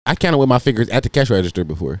I counted with my fingers at the cash register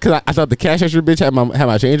before. Because I thought the cash register bitch had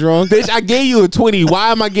my change wrong. Bitch, I gave you a 20.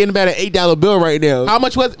 Why am I getting about an $8 bill right now? How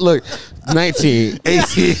much was it? Look, 19,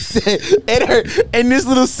 18, and this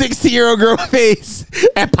little 16-year-old girl face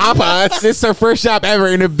at Popeyes. It's her first shop ever,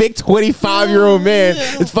 and a big 25-year-old man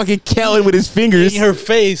is fucking killing with his fingers. In her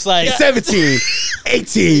face, like 17,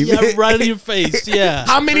 18. Yeah, right in your face. Yeah.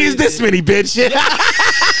 How many is this many, bitch?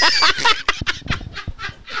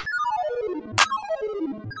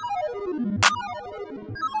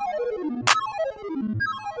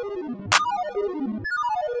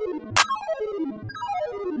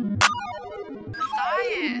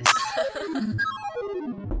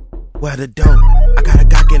 Where the dope? I got a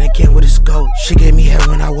Glock in a can with a scope. She gave me head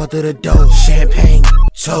when I walked through the door. Champagne,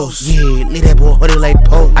 toast, yeah, leave that boy hoodie like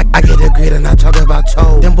Pope. I get the grit and I talk about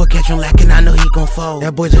toe. Them boy catch him lacking, I know he gon' fold.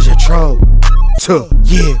 That boy just a troll.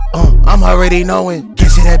 Yeah, I'm already knowing.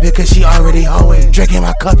 Can't see that bitch cause she already hoeing. Drinking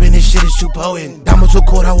my cup and this shit is too potent. Diamonds too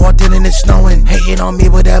cold, I walked in and it's snowing. Hating on me,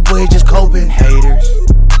 but that boy just coping. Haters.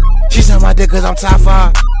 She said my dick cause I'm top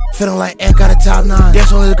 5. Feeling like Ant got a top 9.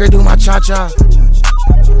 That's only the great do my cha-cha.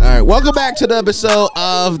 Alright, welcome back to the episode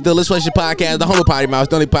of the Let's Play Shit podcast, the Homo Potty Mouse,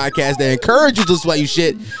 the only podcast that encourages you to listen to you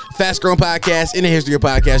shit. Fast growing podcast in the history of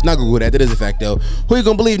podcasts. Not Google that is a fact though. Who you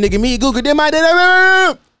gonna believe, nigga? Me, Google them,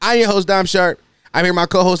 I'm your host, Dom Sharp. I'm here with my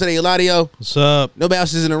co-host today, Eladio. What's up? Nobody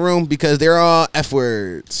else is in the room because they're all F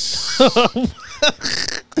words.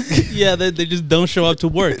 Yeah, they just don't show up to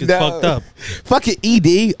work. It's fucked up. Fucking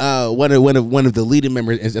ED, one of the leading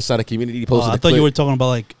members inside the community. He posted I thought you were talking about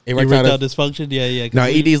like erectile dysfunction. Yeah. No,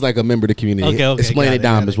 ED is like a member of the community. Okay. Explain it,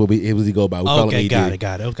 Dom, is what he go by. We call him ED.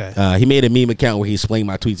 Got it. Okay. He made a meme account where he explained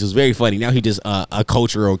my tweets. It was very funny. Now he just a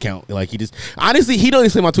cultural account. Like he just honestly he don't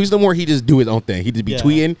explain my tweets no more. He just do his own thing. He just be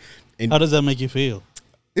tweeting. And how does that make you feel?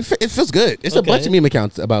 It feels good. It's a bunch of meme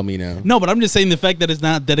accounts about me now. No, but I'm just saying the fact that it's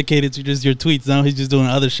not dedicated to just your tweets. Now he's just doing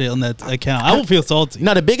other shit on that account. I will feel salty.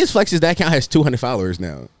 No, the biggest flex is that account has 200 followers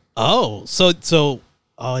now. Oh,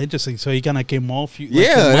 interesting. So he kind of came off you.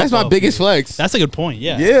 That's my biggest flex. That's a good point.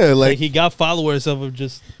 Yeah. Yeah, like he got followers of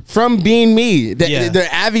just from being me. The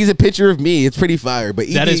Avi's a picture of me. It's pretty fire. But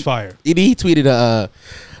that is fire. ED tweeted a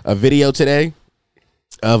video today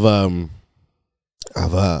of me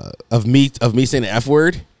saying the F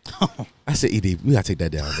word. I said, ED, we gotta take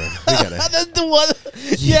that down, bro. That's the one.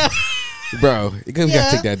 Yeah. Bro, we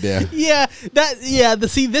gotta take that down. Yeah.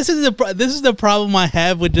 See, this is the problem I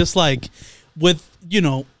have with just like with, you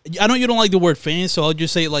know, I know you don't like the word fans, so I'll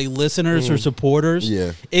just say like listeners or supporters.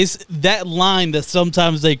 Yeah. It's that line that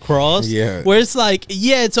sometimes they cross. Yeah. Where it's like,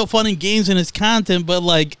 yeah, it's so fun in games and it's content, but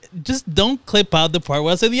like just don't clip out the part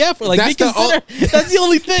where I say the F word. Like that's the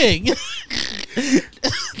only thing.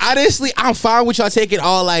 Honestly, I'm fine with y'all taking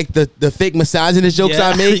all like the fake misogynist jokes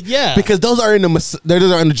I make. Yeah. Because those are in the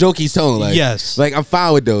jokey tone. Like, yes. Like I'm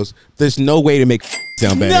fine with those. There's no way to make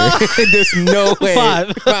sound better. No. There's no way.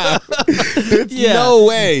 Five. There's no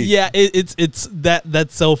way. Yeah, it's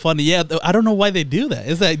that's so funny. Yeah, I don't know why they do that.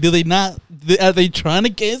 Is that are they trying to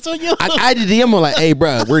cancel you? I did DM like, hey,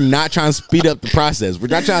 bro, we're not trying to speed up the process. We're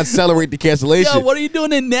not trying to accelerate the cancellation. Yo, what are you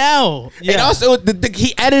doing it now? Yeah. And also,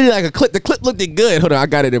 he edited like a clip. The clip looked good. Hold on, I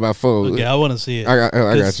got it in my phone. Okay, I want to see it. I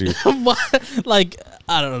got you. Like,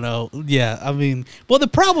 I don't know. Yeah, I mean, well, the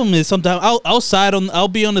problem is sometimes I'll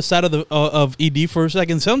be on the side of ED for a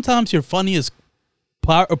second. Sometimes your funniest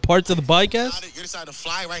parts of the podcast. You're deciding to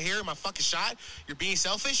fly right here in my fucking shot. You're being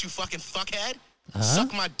selfish, you fucking fuckhead.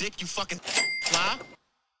 Suck my dick, you fucking fly.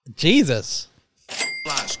 Jesus.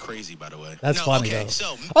 Fly is crazy, by the way. That's funny, though.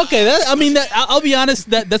 So, I'll be honest.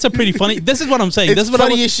 That's a pretty funny. This is what I'm saying. It's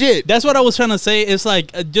funny as shit. That's what I was trying to say. It's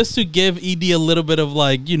like just to give ED a little bit of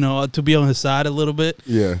like, you know, to be on his side a little bit.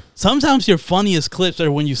 Yeah. Sometimes your funniest clips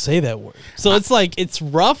are when you say that word. So it's like it's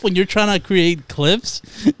rough when you're trying to create clips.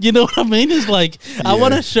 You know what I mean? It's like I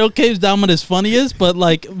want to showcase Dom as funniest, but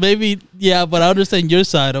like maybe but I understand your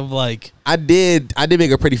side of like. I did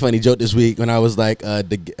make a pretty funny joke this week when I was like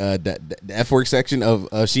the F work section of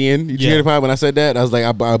Shein. Did you hear the part when I said that? I was like,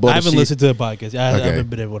 I haven't listened to the podcast. I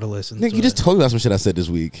haven't been able to listen. Nick, you just told me about some shit I said this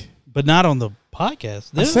week, but not on the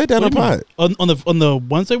podcast. I said that on pod on the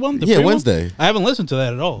Wednesday one. Wednesday. I haven't listened to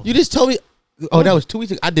that at all. You just told me. Oh, that was 2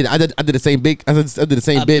 weeks ago. I did the same bit. I did the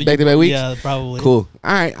same bit back to back weeks. Yeah, probably. Cool.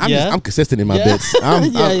 All right. I'm consistent in my bits.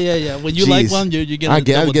 Yeah. When you like one, you get. I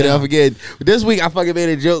get it off again. This week I fucking made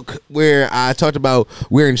a joke where I talked about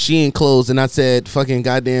wearing Shein clothes, and I said fucking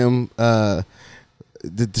goddamn. The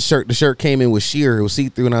shirt came in with sheer. It was see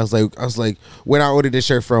through, and I was like, when I ordered this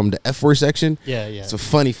shirt from the F4 section. Yeah. It's a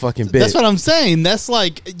funny fucking bit. That's what I'm saying. That's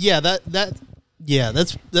like, that's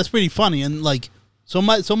pretty funny, and like.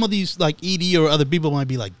 some of these like ED or other people might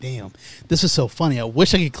be like, damn, this is so funny. I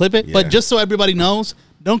wish I could clip it. But just so everybody knows,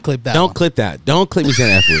 don't clip that. Don't clip that. Don't clip me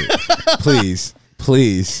saying F word.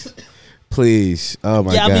 Please. Oh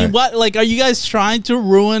my god. Yeah, I mean, what? Like, are you guys trying to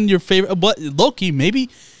ruin your favorite? But low-key, maybe,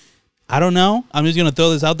 I don't know. I'm just gonna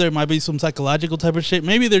throw this out there. It might be some psychological type of shit.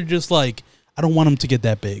 Maybe they're just like, I don't want him to get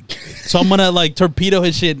that big, so I'm gonna like torpedo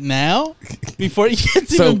his shit now before he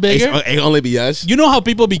gets even bigger. It only be us. You know how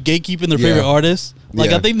people be gatekeeping their favorite artists?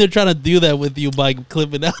 Like, Yeah. I think they're trying to do that with you by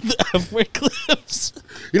clipping out the F-word clips.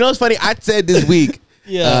 You know what's funny? I said this week.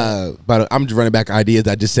 Yeah. But I'm just running back ideas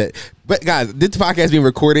I just said. But guys, this podcast being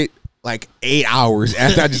recorded like 8 hours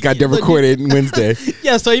after I just got done recorded Wednesday.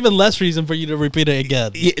 Yeah, so even less reason for you to repeat it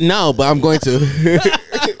again. Yeah, no, but I'm going to.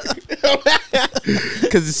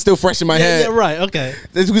 Because it's still fresh in my head. Yeah, right, okay.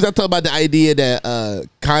 That's because I talk about the idea that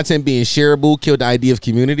content being shareable killed the idea of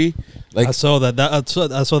community. Like, I saw that.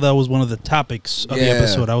 I saw that was one of the topics of the Yeah.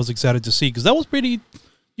 episode. I was excited to see because that was pretty.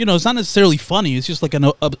 You know, it's not necessarily funny. It's just like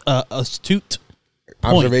an astute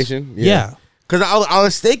point. observation. Yeah. Because I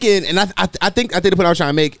was thinking, and I think the point I was trying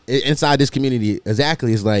to make inside this community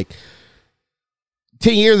exactly is like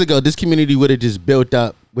 10 years ago, this community would have just built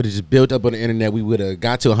up on the internet. We would have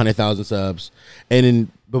got to 100,000 subs, and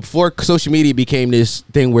then before social media became this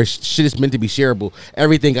thing where shit is meant to be shareable,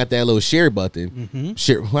 everything got that little share button.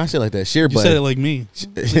 Share. Why I say it like that? Share You button. said it like me.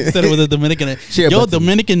 You said it with a Dominican. Share Yo, button.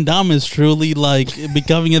 Dominican Dom is truly like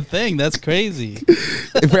becoming a thing. That's crazy.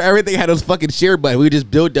 For everything had those fucking share button. We just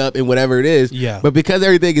built up in whatever it is. Yeah. But because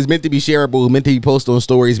everything is meant to be shareable, meant to be posted on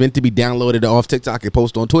stories, meant to be downloaded off TikTok and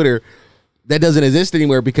posted on Twitter, that doesn't exist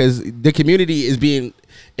anymore because the community is being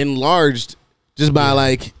enlarged just by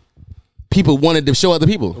like people wanted to show other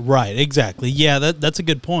people. Right, exactly. Yeah, that's a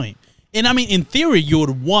good point. And I mean, in theory, you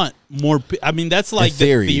would want more. I mean, that's like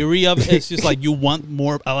the theory of it. It's just like you want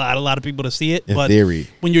a lot of people to see it. In but theory.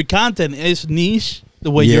 when your content is niche, the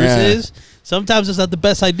way yours is, sometimes it's not the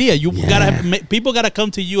best idea. You gotta have, people gotta come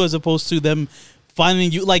to you as opposed to them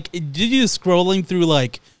finding you. Like, did you scrolling through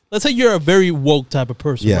like, let's say you're a very woke type of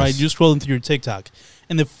person, Yes. right? You're scrolling through your TikTok,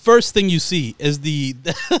 and the first thing you see is the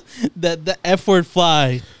F-word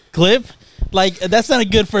fly clip. Like, that's not a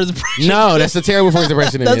good first impression. No, that's a terrible first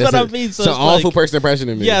impression of me. That's what I mean. So it's an it's awful like- first impression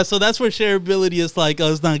of me. Yeah, so that's where shareability is like,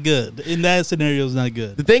 oh, it's not good. In that scenario, it's not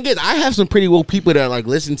good. The thing is, I have some pretty woke people that like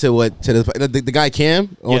listen to the guy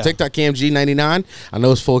Cam on Yeah. TikTok, Cam G99. I know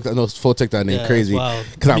his full TikTok name, Yeah, crazy. wow.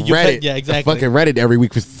 Because I I mean, you read read- it. yeah, exactly. I fucking read it every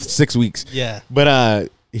week for 6 weeks. Yeah. But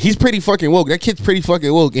he's pretty fucking woke. That kid's pretty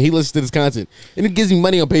fucking woke, and he listens to this content, and it gives me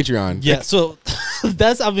money on Patreon. Yeah, so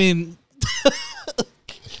that's, I mean,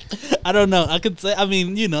 I don't know. I could say, I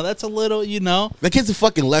mean, you know, that's a little, you know. That kid's a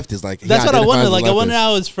fucking leftist. Like, That's he what I wonder. identifies as Like, a I wonder leftist.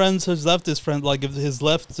 how his leftist friends, like, if his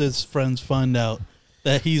leftist friends find out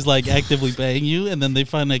that he's, like, actively paying you, and then they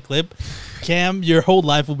find that clip, Cam, your whole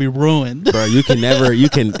life will be ruined. Bro, you can,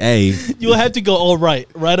 hey. You'll have to go all right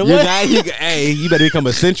away. You better become a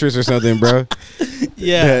centrist or something, bro.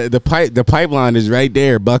 Yeah. The pipeline is right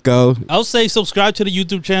there, bucko. I'll say subscribe to the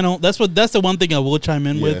YouTube channel. That's the one thing I will chime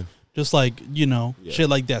in Yeah. with. Just like, you know, shit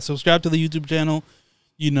like that. Subscribe to the YouTube channel.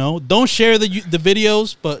 You know, don't share the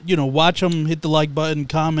videos, but, you know, watch them, hit the like button,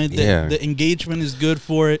 comment. Yeah. The engagement is good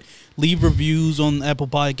for it. Leave reviews on Apple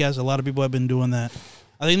Podcasts. A lot of people have been doing that.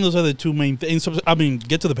 I think those are the two main things. I mean,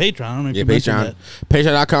 get to the Patreon. I don't know if Yeah, you mentioned Patreon.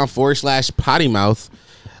 Patreon.com/pottymouth.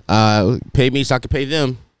 Pay me so I can pay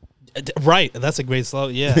them. that. Right. That's a great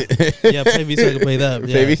slogan. Yeah. Yeah, pay me so I can pay them.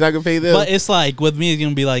 Yeah. Pay me so I can pay them. But it's like, with me, it's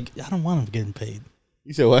going to be like, I don't want him getting paid.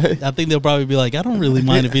 You said what? I think they'll probably be like, I don't really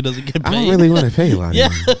mind if he doesn't get paid. I don't really want to pay a lot. Yeah.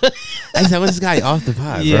 I said, what's this guy off the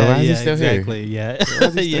pod, bro? Yeah, Why is yeah, he still exactly. here? Yeah, Why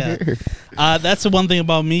is he still yeah. here? That's the one thing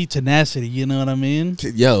about me: tenacity. You know what I mean?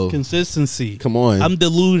 Yo, Consistency. come on. I'm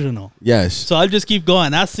delusional, Yes. so I just keep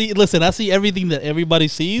going. I see everything that everybody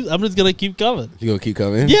sees. I'm just gonna keep coming. You gonna keep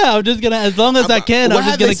coming? Yeah, I'm just gonna, as long as I can. What I'm just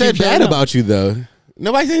have gonna they said keep bad showing up. about you though?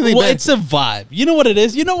 Nobody said anything Well, bad. it's a vibe. You know what it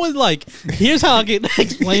is? You know what, like, here's how I can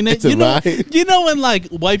explain it. It's a you know, vibe. you know when, like,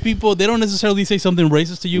 white people, they don't necessarily say something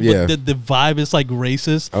racist to you, Yeah. but the vibe is, like,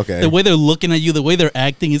 racist. Okay. The way they're looking at you, the way they're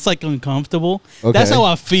acting, it's, like, uncomfortable. Okay. That's how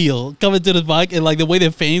I feel coming to the bike, and, like, the way their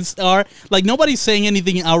faces are. Like, nobody's saying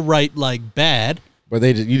anything outright, like, bad. But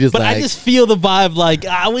you just But like, I just feel the vibe, like,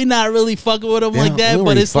 we not really fucking with them like that.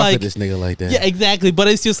 But it's like, this nigga like that. yeah, exactly. But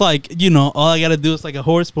it's just like, you know, all I got to do is like a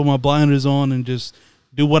horse, put my blinders on, and just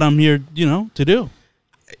do what I'm here, you know, to do.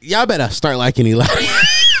 Y'all better start liking Eli.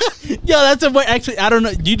 Yo, Yo, that's a way. Actually, I don't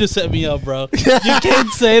know. You just set me up, bro. You can't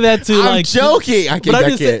say that to I'm like. joking. I But I'm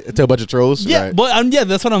can't. just To a bunch of trolls. Yeah, Right. but yeah,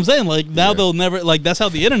 that's what I'm saying. Like now they'll never like that's how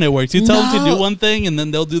the internet works. You tell them to No. do one thing and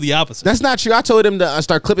then they'll do the opposite. That's not true. I told them to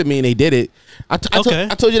start clipping me, and they did it. Okay.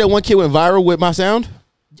 I told you that one kid went viral with my sound.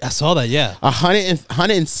 I saw that. Yeah.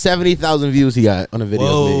 170,000 views he got on a video.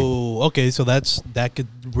 Of me. Whoa. Okay, so that could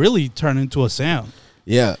really turn into a sound.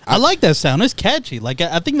 Yeah, I like that sound. It's catchy. Like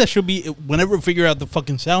I think that should be whenever we figure out the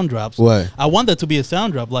fucking sound drops. What? I want that to be a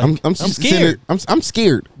sound drop. Like I'm just scared. I'm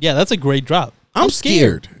scared. Yeah, that's a great drop. I'm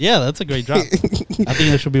scared. Yeah, that's a great drop. I think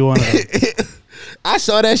that should be one of them. I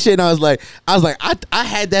saw that shit and I was like, I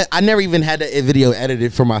had that. I never even had that video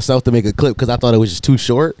edited for myself to make a clip because I thought it was just too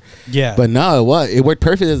short. Yeah. But no, it worked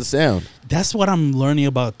perfect as a sound. That's what I'm learning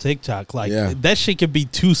about TikTok. Like that shit could be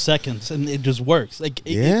 2 seconds and it just works. Like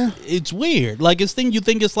it's weird. Like it's thing you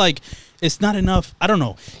think it's like it's not enough. I don't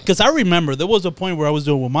know. Because I remember there was a point where I was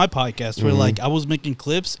doing with my podcast where like I was making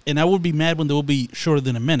clips and I would be mad when they would be shorter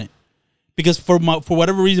than a minute. Because for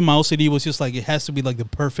whatever reason my OCD was just like it has to be like the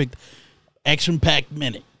perfect action-packed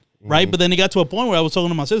minute. Right? But then it got to a point where I was talking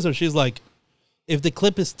to my sister, she's like, if the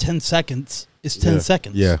clip is 10 seconds, it's 10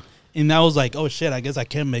 seconds. Yeah. And I was like, oh shit, I guess I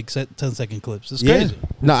can make 10-second clips. It's crazy.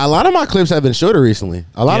 No, a lot of my clips have been shorter recently.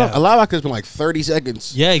 A lot of my clips been like 30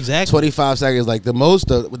 seconds. Yeah, exactly. 25 seconds. Like the longest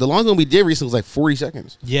one we did recently was like 40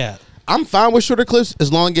 seconds. Yeah. I'm fine with shorter clips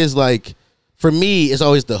as long as like for me it's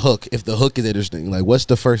always the hook. If the hook is interesting, like what's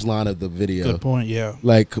the first line of the video? Good point. Yeah.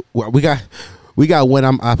 Like we got one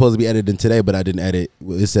I'm supposed to be editing today, but I didn't edit.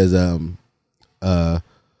 It says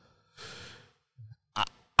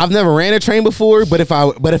I've never ran a train before, but if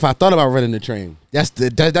I thought about running the train, that's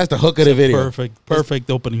the hook of the video. Perfect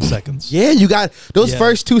opening seconds. Yeah, you got those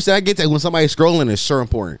first 2 seconds, and when somebody's scrolling, is so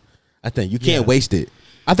important. I think you can't waste it.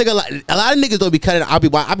 I think a lot of niggas don't be cutting. I'll be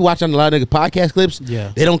watching a lot of nigga podcast clips.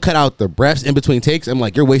 Yeah, they don't cut out the breaths in between takes. I'm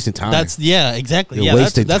like, you're wasting time. Exactly. You're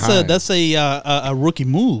wasting time. That's a rookie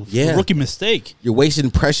move. Yeah, a rookie mistake. You're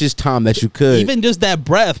wasting precious time that you could. Even just that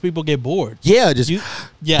breath, people get bored. Yeah, Why is he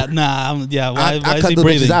cut the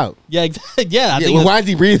breathing? bitches out. Yeah, I think why is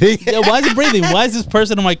he breathing? why is he breathing? Why is this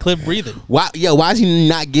person on my clip breathing? Why is he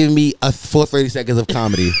not giving me a full 30 seconds of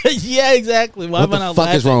comedy? Yeah, exactly. Why what am I the not fuck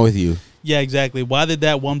laughing? is wrong with you? Yeah, exactly. Why did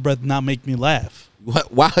that one breath not make me laugh?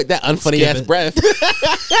 Why that unfunny ass breath?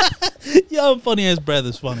 Yo, funny ass breath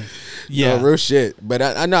is funny. Yeah, no, real shit. But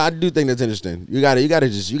I know I do think that's interesting. You gotta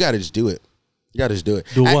just do it. You gotta just do it.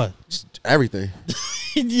 Do what? Just everything.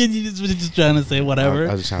 you just trying to say whatever.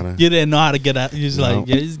 I was just trying to. You didn't know how to get out. You're just like,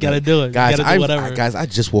 you just gotta do it. Guys, you gotta do whatever. Guys, I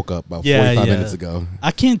just woke up about 45 minutes ago.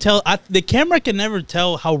 I can't tell. The camera can never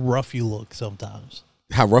tell how rough you look sometimes.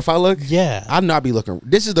 How rough I look? Yeah. I'm not be looking.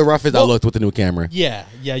 This is the roughest I looked with the new camera. Yeah,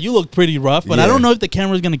 you look pretty rough, but I don't know if the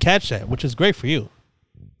camera's gonna catch that, which is great for you.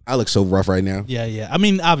 I look so rough right now. Yeah. I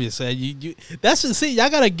mean, obviously, you y'all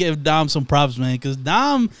gotta give Dom some props, man, because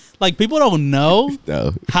Dom, like, people don't know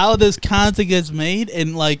how this content gets made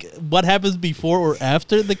and like what happens before or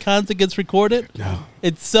after the content gets recorded. No,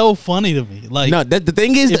 it's so funny to me. Like, no, the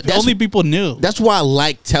thing is, if only people knew. That's why I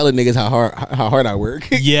like telling niggas how hard I work.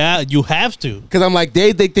 Yeah, you have to, because I'm like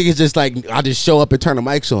they think it's just like I just show up and turn the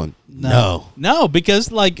mics on. No,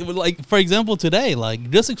 because like for example today, like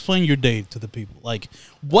just explain your day to the people. Like,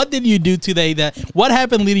 what did you do today? What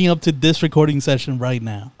happened leading up to this recording session right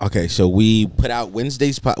now? Okay, so we put out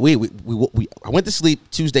Wednesday's pod. I went to sleep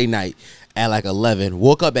Tuesday night at like 11.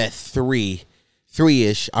 Woke up at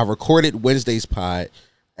 3-ish. I recorded Wednesday's pod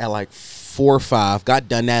at like 4 or 5. Got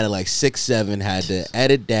done that at like 6, 7. Had to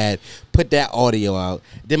edit that, put that audio out.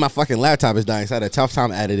 Then my fucking laptop is dying, so I had a tough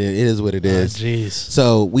time editing. It is what it is. Jeez.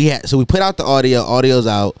 So we put out the audio. Audio's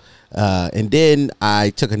out, and then I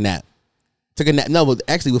took a nap. No, but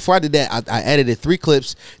actually before I did that, I edited 3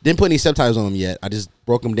 clips. Didn't put any subtitles on them yet. I just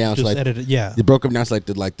broke them down. Just to like edited, yeah. They broke them down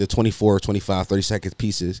to like the 24, 25, 30 second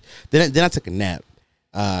pieces. Then I took a nap.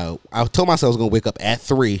 I told myself I was gonna wake up at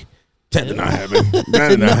 3. That did not happen. That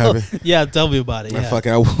did not happen. Yeah, tell me about it. Yeah.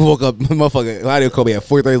 I woke up, motherfucker. Eladio called me at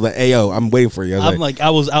 4:30. Like, hey yo, I'm waiting for you. I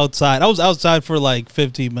was outside. I was outside for like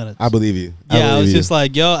 15 minutes. I believe you. I was just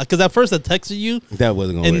like, yo, because at first I texted you. That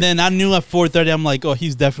wasn't gonna work. And then I knew at 4:30, I'm like, oh,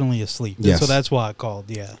 he's definitely asleep. Yes. So that's why I called.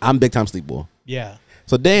 Yeah. I'm big time sleep boy. Yeah.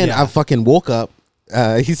 So then I fucking woke up.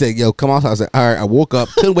 He said, yo, come on. I was like, all right. I woke up,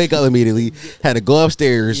 couldn't wake up immediately. Had to go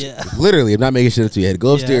upstairs. Yeah. Literally, I'm not making shit up to you. Had to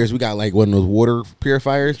go upstairs. We got like one of those water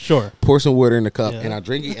purifiers. Sure. Pour some water in the cup, and I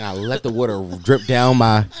drink it, and I let the water drip down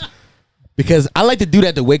my. Because I like to do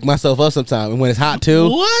that to wake myself up sometimes. And when it's hot too,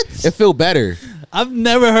 What? it feel better. I've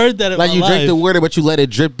never heard that in Like my you life. drink the water, but you let it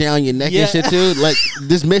drip down your neck and shit too. Like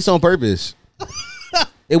this mist on purpose.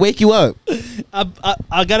 It wake you up.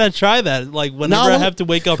 I gotta try that. Like whenever I have to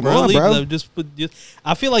wake up come on, early, bro.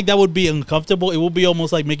 I feel like that would be uncomfortable. It will be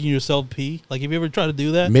almost like making yourself pee. Like, have you ever tried to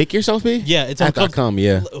do that? Make yourself pee? Yeah, it's After I uncomfortable. come,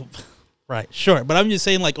 yeah. Right, sure. But I'm just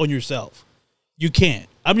saying, like on yourself, you can't.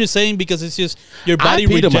 I'm just saying because it's just your body I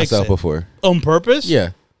peed on rejects myself it before. on purpose.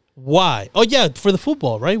 Yeah. Why? Oh yeah, for the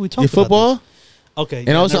football, right? We talked Your football? about this. Okay, And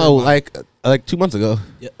yeah, also, never mind. like 2 months ago.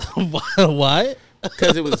 Yeah. Why?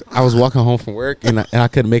 Because I was walking home from work and I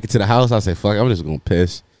couldn't make it to the house. I said, fuck, I'm just going to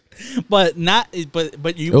piss. But not.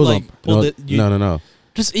 But you It was like pulled it. You, no.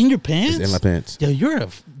 Just in your pants. Just in my pants. Yo,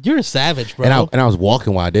 you're a savage, bro. And I was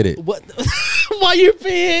walking while I did it. What? While you're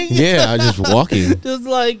peeing? Yeah, I was just walking. Just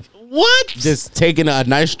like what? Just taking a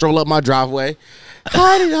nice stroll up my driveway.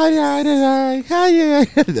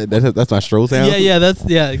 That's my stroll sound. Yeah,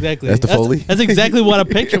 exactly. That's the Foley? That's exactly what I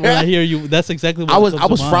picture when I hear you. That's exactly what I was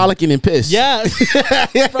comes to mind. frolicking and pissed. Yeah,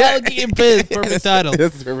 frolicking and pissed. Perfect title.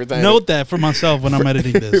 That's the perfect title. Note that for myself when I'm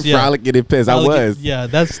editing this. Yeah. Frolicking and pissed. I was. Yeah,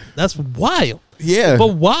 that's wild. Yeah.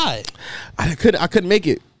 But why? I couldn't make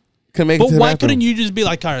it. Couldn't make it But to the why bathroom. couldn't you just be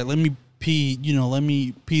like, all right, let me pee. Let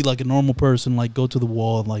me pee like a normal person. Like go to the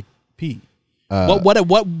wall and like pee.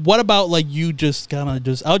 What about like you just kind of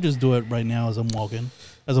just? I'll just do it right now as I'm walking,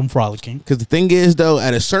 as I'm frolicking. Because the thing is, though,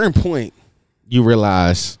 at a certain point, you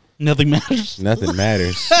realize Nothing matters. nothing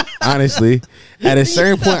matters. Honestly, at a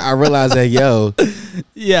certain point, I realized that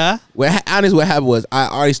Yeah. what happened was I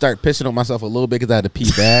already started pissing on myself a little bit because I had to pee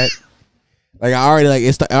bad. Like I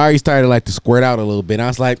already started like to squirt out a little bit. And I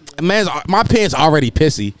was like, man, my pants already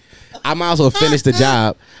pissy. I might as well finish the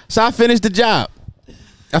job. So I finished the job.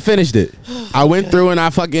 I finished it. I went through and I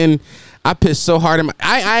pissed so hard.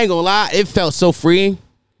 I ain't gonna lie, it felt so freeing.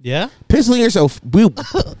 Yeah. Pissing yourself.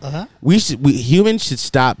 Humans should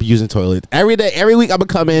stop using toilets every day. Every week I'm gonna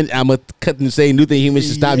come in. I'm gonna say new thing humans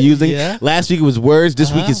should stop using. Yeah. Last week it was words.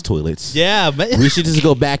 This week it's toilets. Yeah. But We should just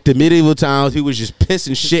go back to medieval times. People was just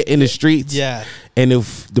pissing shit in the streets. Yeah. And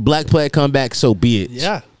if the Black Plague come back, so be it.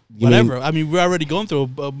 Yeah. You Whatever. mean- I mean, we're already going through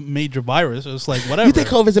a major virus. So it's like whatever. You think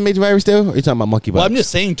COVID's a major virus still? Or are you talking about monkeypox? Well, I'm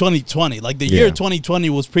just saying 2020. Like the Yeah. year 2020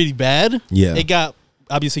 was pretty bad. Yeah. It got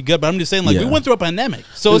obviously good, but I'm just saying like we Yeah. went through a pandemic.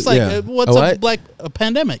 So it's like Yeah. what's A a what? a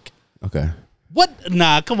pandemic? Okay. What?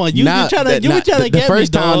 Nah, come on. You were trying to the get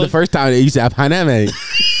first me, time. dog. The first time you said pandemic.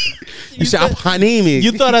 You said pandemic.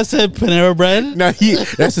 You thought I said Panera Bread? No,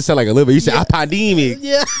 that's to sound like a little bit. You said pandemic.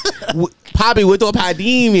 Yeah. Poppy with the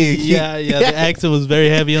pandemic. Yeah. The accent was very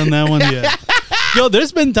heavy on that one. Yeah. Yo,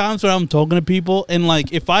 there's been times where I'm talking to people and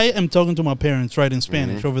like if I am talking to my parents right in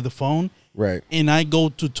Spanish over the phone, Right. and I go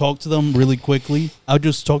to talk to them really quickly, I'll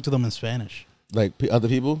just talk to them in Spanish. Like other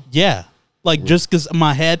people. Yeah. Like just because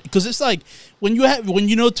my head, because it's like when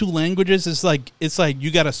you know two languages, it's like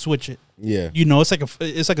you gotta switch it. Yeah.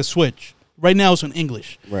 It's like a switch. Right now it's in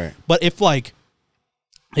English. Right. But if I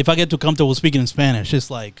get too comfortable speaking in Spanish, it's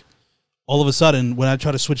like all of a sudden when I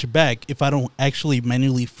try to switch it back, if I don't actually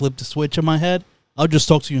manually flip the switch in my head, I'll just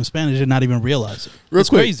talk to you in Spanish and not even realize it. Real It's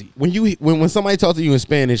quick, crazy. When somebody talks to you in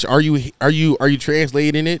Spanish, are you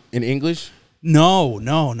translating it in English? No.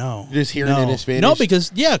 Just hearing it in Spanish? No,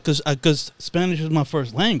 because Spanish is my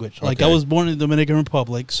first language. Like I Okay. was born in the Dominican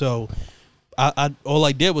Republic, so I all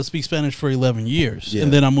I did was speak Spanish for 11 years, Yeah.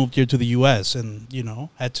 and then I moved here to the U.S. and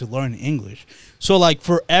had to learn English. So like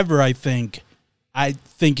forever, I think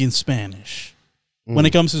in Spanish when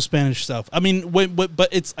it comes to Spanish stuff. I mean, but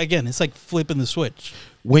it's like flipping the switch.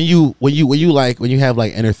 When you have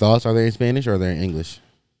like inner thoughts, are they in Spanish or are they in English?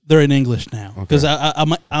 They're in English now because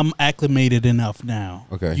Okay. I'm acclimated enough now.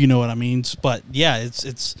 Okay. You know what I mean? But yeah,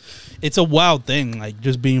 it's a wild thing, like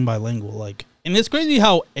just being bilingual. Like, and it's crazy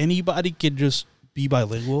how anybody could just be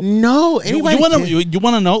bilingual. No, You anybody.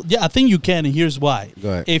 want to know? Yeah, I think you can, and here's why.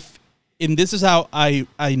 Go ahead. And this is how I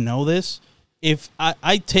know this. If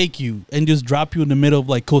I take you and just drop you in the middle of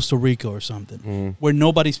like Costa Rica or something where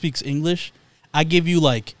nobody speaks English, I give you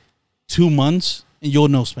like 2 months and you'll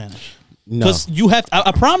know Spanish. No, Because you have,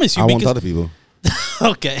 I promise you. I won't because, talk to people.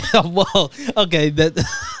 Okay, well, okay, that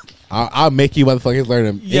I'll make you motherfuckers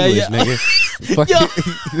learn Yeah, English, yeah. nigga. Fuck Yo. it.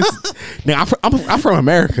 Nigga, I'm from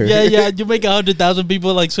America. yeah, you make 100,000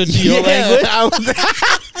 people like switch to your language.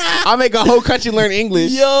 I'll make a whole country learn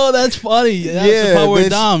English. Yo, that's funny. That's the power of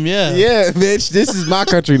Dom. Yeah, Yeah, bitch. This is my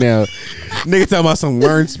country now. Nigga talking about some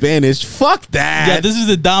learn Spanish. Fuck that. Yeah, this is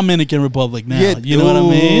the Dominican Republic now. Yeah, You know what I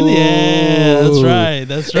mean? Yeah, that's ooh. right.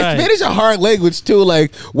 That's right. Spanish is a hard language too.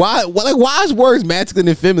 Like why is words masculine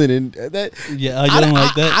and feminine? That Yeah, you don't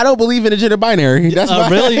like that? I don't believe in a gender binary. That's Oh, why.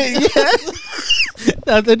 really? Yeah.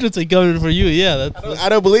 That's interesting coming from you. Yeah, that's I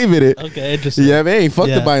don't believe in it. okay. Interesting. Yeah, man, fuck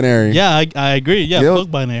the binary. Yeah, I agree. Yeah, Yo-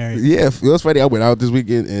 fuck binary. Yeah, it was funny. I went out this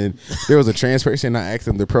weekend and there was a trans person. I asked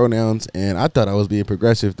them their pronouns, and I thought I was being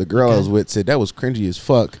progressive. The girl I was with said that was cringy as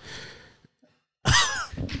fuck.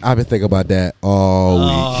 I've been thinking about that all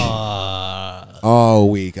week. All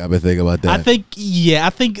week, I've been thinking about that. I think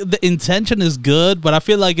the intention is good, but I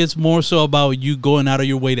feel like it's more so about you going out of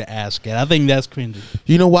your way to ask it. I think that's cringy.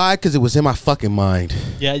 You know why? Because it was in my fucking mind.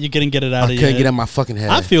 Yeah, you couldn't get it out I of your couldn't head. get out of my fucking head.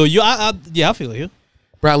 I feel you. I feel you.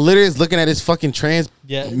 Bro, I literally was looking at this fucking trans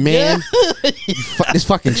man. This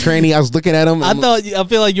fucking tranny. I was looking at him. I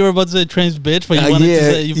feel like you were about to say trans bitch, but you wanted to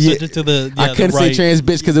say you switched it to the. I couldn't say trans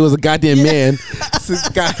bitch because it was a goddamn man. This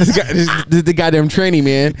the goddamn tranny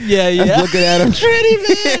man. Yeah. I was looking at him. Tranny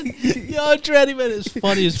man. Yo, tranny man is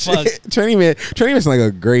funny as fuck. Tranny man's like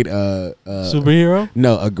a great Superhero?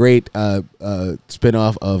 No, a great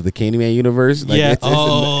spinoff of the Candyman universe. Like, yeah.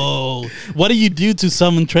 it's What do you do to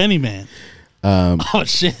summon tranny man? Oh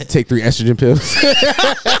shit! Take 3 estrogen pills.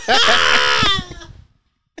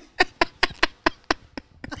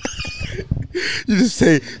 You just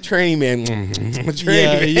say tranny man. Tranny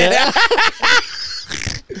man. Yeah.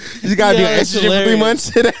 You gotta do that's estrogen for 3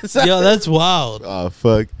 months. Yo, that's wild. Oh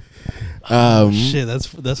fuck. Shit,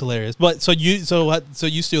 that's hilarious. But so you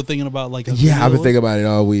still thinking about like? Yeah, I've been thinking about it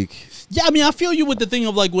all week. Yeah, I mean, I feel you with the thing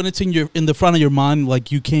of like when it's in the front of your mind,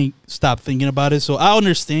 like you can't stop thinking about it. So I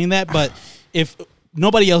understand that, but if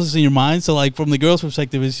nobody else is in your mind, so like from the girl's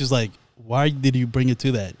perspective, it's just like, why did you bring it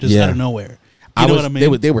to that just out of nowewhere? You know what I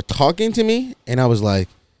mean? They were talking to me, and I was like,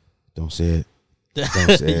 "Don't say it.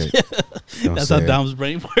 Don't say it. Don't That's say how it. Dom's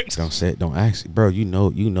brain works. Don't say it. Don't ask, bro. You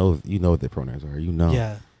know what their pronouns are. You know.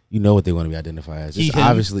 Yeah. You know what they want to be identified as. He, It's him.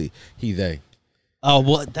 obviously he, they. Oh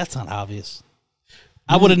well, that's not obvious.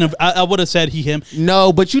 I wouldn't have. I would have said he, him.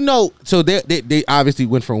 No, but you know, so they obviously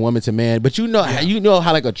went from woman to man. But you know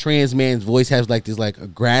how like a trans man's voice has like this like a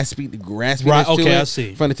grasping Right, to okay, it I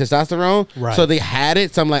see. from the testosterone. Right. So they had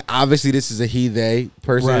it. So I'm like, obviously this is a he they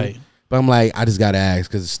person. Right. But I'm like, I just gotta ask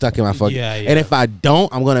because it's stuck in my fucking. Yeah. And if I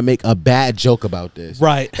don't, I'm gonna make a bad joke about this.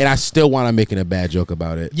 Right. And I still want to making a bad joke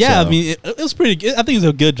about it. Yeah, So- I mean, it was pretty good. I think it's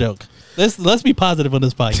a good joke. Let's be positive on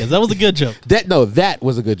this podcast. That was a good joke. that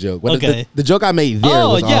was a good joke. But Okay. the joke I made there.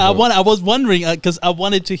 Oh was yeah, awful. I was wondering because I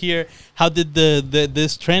wanted to hear how did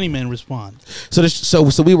this tranny man respond. So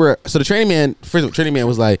the training man. First of all, training man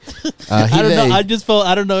was like, I don't know.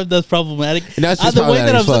 I don't know if that's problematic. And that's just the way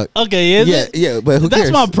that problematic as fuck. okay, is it? Yeah, but who That's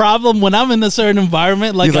cares? my problem when I'm in a certain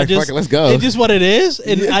environment. Like He's I like, just, "Fuck it, let's go." It's just what it is,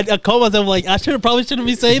 and I call myself like I probably shouldn't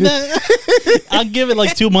be saying that. I'll give it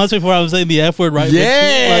like 2 months before I'm saying the F word, right?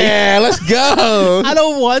 Yeah, let's go. Like, I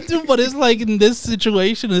don't want to, but it's like in this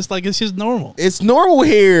situation, it's like it's just normal. It's normal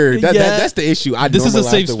here. Yeah. That's the issue. This is a normalize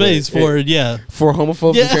safe the space word. for for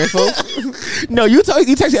homophobes Yeah. and transphobes. No, you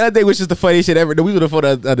texted the other day, which is the funniest shit ever. No, we were on the phone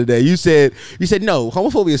the other day. You said no,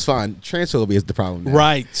 homophobia is fine. Transphobia is the problem. Now.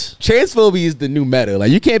 right. Transphobia is the new meta.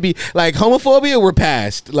 Like you can't be like homophobia. We're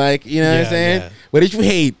past. Like you know what I'm Yeah, saying. yeah. But if you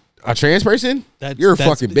hate a trans person, you're a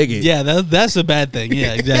fucking bigot. Yeah, that's a bad thing.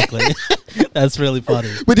 Yeah, exactly. That's really funny.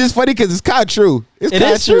 But it's funny because it's kind of true. It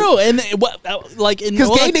is true, and what like in Because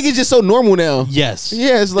all gay niggas just so normal now. Yes.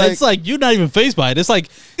 Yeah, it's like you're not even phased by it. It's like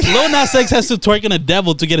Lil Nas X has to twerk in a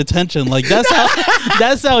devil to get attention. Like that's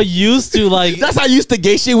how used to like. that's how used to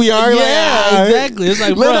gay shit we are. Yeah, exactly. It's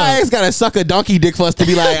like, Lil bruh. Nas gotta suck a donkey dick for us to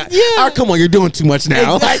be like, Yeah. oh, come on, you're doing too much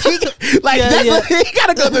now. Like Yeah, that's yeah. he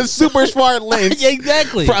gotta go to super smart lengths Yeah,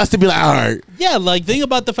 exactly. for us to be like, all right. Yeah, like think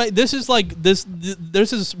about the fact this is like there's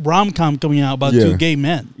this rom-com coming out about Yeah. two gay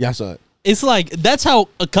men. Yeah, I saw it. It's like that's how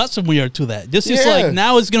accustomed we are to that. This is Yeah. like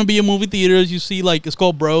now it's gonna be in movie theaters. You see, like it's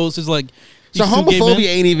called Bros. It's like So these two gay men. homophobia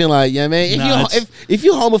ain't even like, yeah, man. Nah, If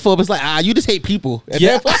you homophobe, it's like, you just hate people. At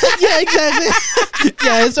Yeah, that point, yeah, exactly.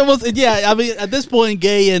 Yeah, it's almost I mean, at this point,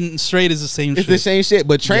 gay and straight is the same. it's shit. the same shit.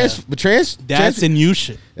 But Yeah. That's the new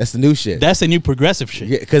shit. that's the new shit. That's the new progressive shit.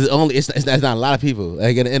 Yeah, because it's not a lot of people.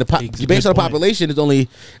 Like in a It's a based good on the point. population, there's only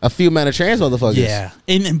a few amount of trans motherfuckers. Yeah,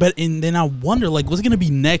 and then I wonder like what's gonna be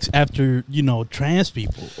next after trans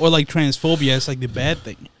people or like transphobia. It's like the bad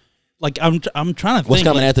thing. Like I'm trying to think What's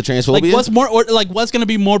coming like, after transphobia? Like what's more or like what's gonna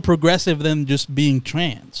be more progressive than just being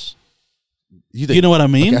trans? You know what I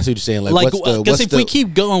mean? Okay, I see what you're saying. Like, Like what's because if the, we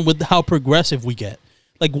keep going with how progressive we get,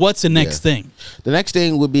 like what's the next Yeah. thing? the next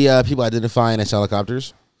thing would be people identifying as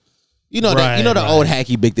helicopters. You know Right, the right. old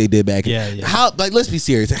hacky big they did back. Yeah, yeah. How like let's be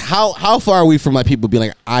serious. How far are we from like people being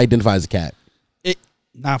like I identify as a cat? It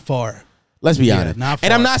not far. Let's be Yeah, honest. not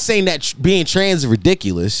And I'm far. not saying that being trans is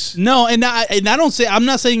ridiculous. No, and I don't say I'm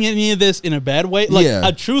not saying any of this in a bad way, like Yeah.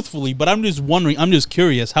 truthfully. But I'm just wondering. I'm just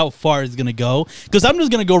curious how far it's gonna go because I'm just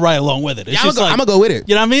gonna go right along with it. It's Yeah, I'm just gonna like, go with it.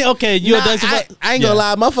 You know what I mean? Okay, you. Nah, I ain't gonna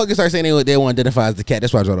lie. Motherfuckers start saying they want to identify as the cat.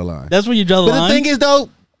 That's why I draw the line. That's where you draw the But line. the thing is, though,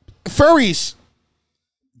 furries,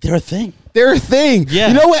 they're a thing. they're a thing. Yeah,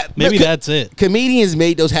 You know what? Maybe Look, that's it. comedians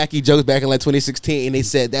made those hacky jokes back in like 2016, and they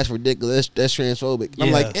said that's ridiculous. That's transphobic. And I'm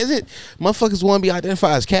Yeah. like, is it? Motherfuckers want to be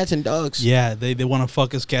identified as cats and dogs. Yeah, they want to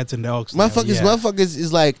fuck us cats and dogs. now, Motherfuckers, yeah. motherfuckers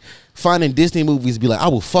is like finding Disney movies. Be like, I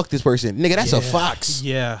will fuck this person, nigga. That's a fox.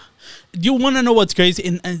 Yeah. You want to know what's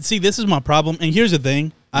crazy? And see, this is my problem. And here's the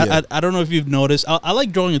thing. Yeah. I don't know if you've noticed. I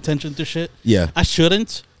like drawing attention to shit. Yeah. I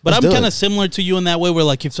shouldn't. But Let's I'm do kind it. of similar to you in that way where,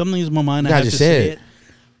 like, if something is in my mind, I God have to just say said. it.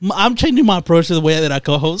 I'm changing my approach to the way that I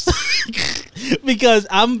co-host because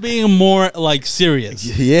I'm being more, like, serious.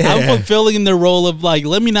 Yeah. I'm fulfilling the role of, like,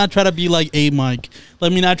 let me not try to be like a Mike.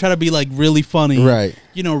 Let me not try to be, like, really funny. Right.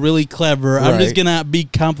 You know, really clever. I'm just Right. going to be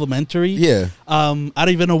complimentary. Yeah. I don't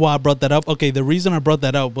even know why I brought that up. Okay, the reason I brought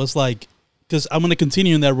that up was like, because I'm going to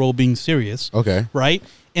continue in that role being serious. Okay. Right?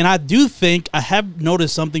 And I do think I have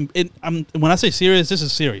noticed something. When I say serious, this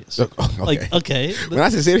is serious. Okay. Like, okay. When I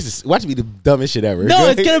say serious, watch me the dumbest shit ever. No,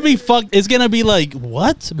 it's going to be fucked. It's going to be like,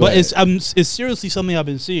 what? But ahead. it's seriously something I've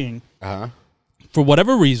been seeing. Uh-huh. For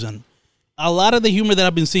whatever reason, a lot of the humor that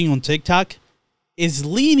I've been seeing on TikTok is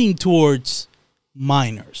leaning towards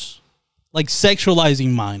minors. Like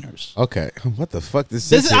sexualizing minors. Okay. What the fuck? This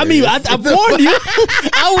This is is, I mean, I warned you.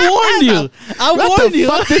 I warned you. I What warned the you.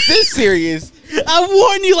 fuck? This is serious. I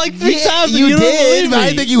warned you like 3 times. And you you did. Don't believe But I me.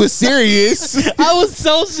 didn't think you was serious. I was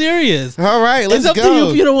so serious. All right, let's It's up go. to you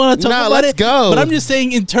if you don't want to talk about let's it. go. But I'm just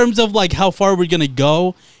saying, in terms of like how far we're gonna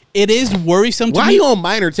go, it is worrisome to Why are me. you on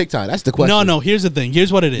minor TikTok? That's the question. No. Here's the thing.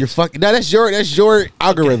 Here's what it is. You're fucking. No, that's your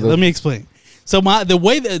algorithm. Let me explain. So the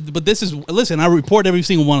way that, but this is, listen, I report every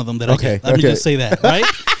single one of them that I Okay, get. Let me okay. just say that, right?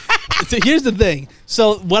 So here's the thing.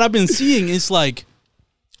 So what I've been seeing is like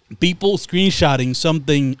people screenshotting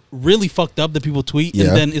something really fucked up that people tweet, Yeah.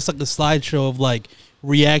 and then it's like a slideshow of like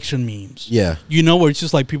reaction memes. Yeah. You know, where it's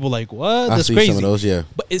just like people like, what? I That's see crazy. some of those. Yeah.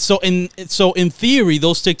 But so in theory,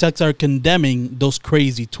 those TikToks are condemning those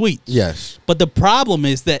crazy tweets. Yes. But the problem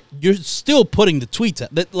is that you're still putting the tweets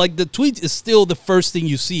out. That like the tweets is still the first thing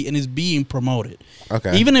you see and is being promoted.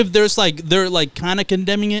 Okay. Even if they're like kind of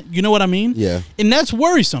condemning it, you know what I mean? Yeah. And that's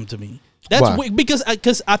worrisome to me. That's Why? because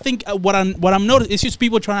I think what I'm noticing is just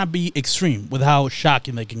people trying to be extreme with how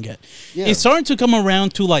shocking they can get. Yeah. It's starting to come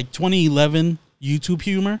around to like 2011 YouTube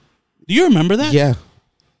humor. Do you remember that? Yeah.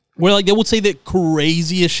 Where like they would say that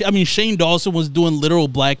craziest shit. I mean, Shane Dawson was doing literal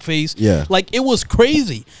blackface. Yeah. Like it was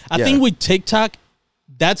crazy. I Yeah. think with TikTok,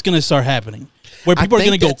 that's gonna start happening. Where people are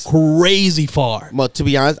gonna think go that's- crazy far. Well, to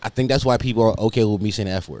be honest, I think that's why people are okay with me saying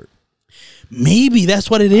the F word. Maybe that's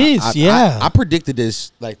what it is. I predicted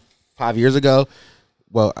this like 5 years ago.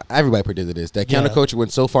 Well, everybody predicted this. That Yeah. counterculture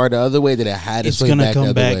went so far the other way that it had to it's swing gonna back the come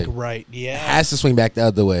other back way. right. Yeah. It has to swing back the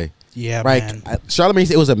other way. Yeah, Right. man. Charlamagne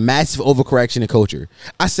said it was a massive overcorrection in culture.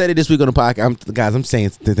 I said it this week on the podcast. Guys, I'm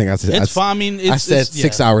saying the thing I said. It's fine. I mean, I said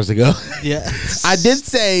 6 hours ago. Yeah. I did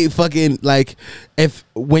say fucking like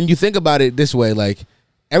when you think about it this way, like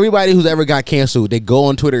everybody who's ever got canceled, they go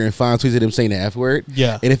on Twitter and find tweets of them saying the F word.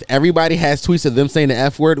 Yeah. And if everybody has tweets of them saying the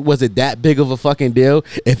F word, was it that big of a fucking deal?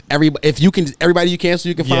 If everybody you cancel,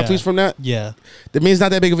 you can find Yeah. tweets from that. Yeah. That means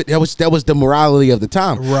not that big of it. That was the morality of the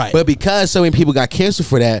time. Right. But because so many people got canceled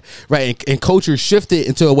for that, right, and culture shifted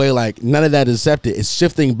into a way like none of that is accepted. It's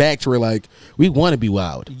shifting back to where like we want to be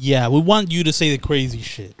wild. Yeah. We want you to say the crazy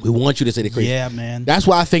shit. We want you to say the crazy. Yeah, man. That's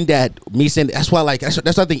why I think that me saying that's why like that's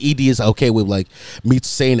why I think ED is okay with like me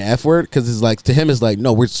saying the F word because it's like to him it's like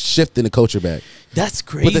no, we're shifting the culture back. That's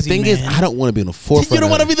crazy. But the thing is, man. I don't want to be on the forefront. You don't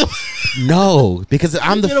want to of be it. the. No, because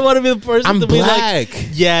I'm You don't the want to be the person I'm to be black. like,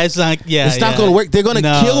 yeah, it's not. Yeah, It's not yeah. gonna work. They're gonna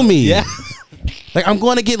No. kill me. Yeah, like I'm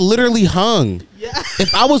going to get literally hung. yeah,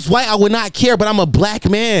 If I was white, I would not care. But I'm a black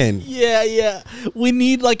man. yeah. We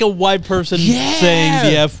need like a white person Yeah.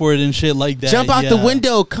 saying the F word and shit like that. Jump out the Yeah.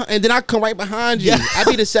 window, and then I come right behind you. Yeah. I'll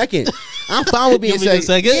be the second. I'm fine with being You'll be the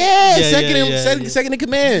second? Yeah, Yeah, second, yeah, in, yeah, second, yeah. second in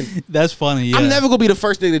command. That's funny. Yeah. I'm never gonna be the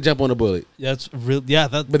first nigga to jump on a bullet. That's real. Yeah,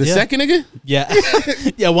 that. But the yeah. second nigga, Yeah,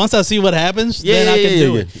 yeah. Once I see what happens, Yeah, then I yeah, can yeah,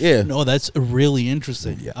 do yeah, it. yeah. No, that's really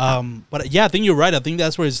interesting. But yeah, I think you're right. I think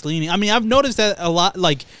that's where it's leaning. I mean, I've noticed that a lot.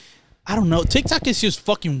 Like, I don't know, TikTok is just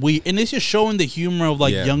fucking weird, and it's just showing the humor of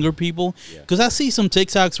like Yeah. younger people. Because I see some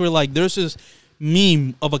TikToks where like there's this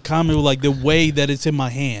meme of a comment with like the way that it's in my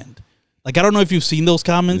hand. Like, I don't know if you've seen those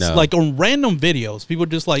comments. No. Like, on random videos, people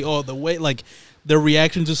just like, oh, the way, like, their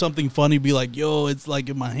reaction to something funny be like, yo, it's like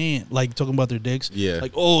in my hand. Like, talking about their dicks. Yeah.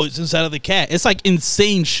 Like, oh, it's inside of the cat. It's like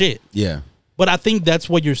insane shit. Yeah, But I think that's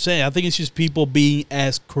what you're saying. I think it's just people being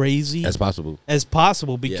as crazy as possible.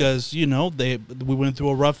 because, you know, we went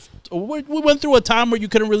through we went through a time where you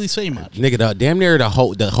couldn't really say much. Nigga, damn near the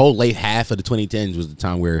whole late half of the 2010s was the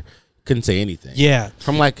time where couldn't say anything. Yeah.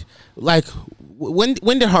 From like when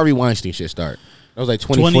did Harvey Weinstein shit start? That was like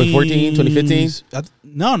 2014, 2015?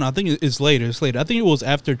 No, I think it's later. It's later. I think it was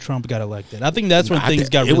after Trump got elected. I think that's when things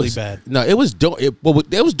got really bad. No, it was it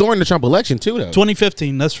was during the Trump election too, though.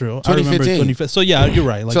 2015, that's true. I remember 2015. So yeah, you're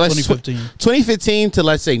right. Like, so 2015. 2015 to,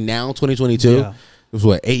 let's say, now 2022. Yeah. It was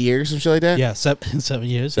what, 8 years, some shit like that? Yeah, 7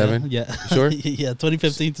 years. 7? Yeah. Sure? Yeah,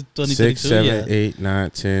 2015 to 2022. 6, 7, yeah. 8, 9,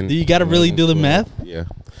 10. You got to really do the math. Yeah.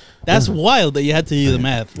 That's wild that you had to do the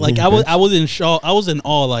math. Like, I was in shock. I was in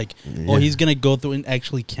awe. Like, oh, he's gonna go through and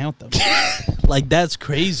actually count them. Like, that's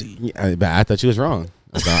crazy. Yeah, but I thought you was wrong,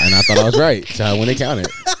 and I thought I was right. So when they counted,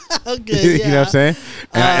 Okay, you know what I'm saying?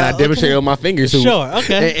 And I demonstrated on my fingers. So Sure,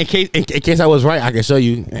 okay. In case I was right, I can show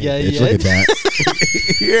you. Yeah, Hey, bitch, yeah. Look at that.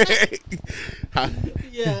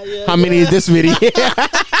 Yeah. How many is this video?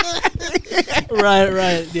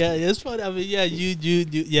 Right. Yeah, it's funny. I mean, yeah, you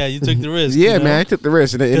took the risk. Yeah, you know? man, I took the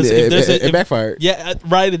risk and 'Cause if there's it backfired. Yeah,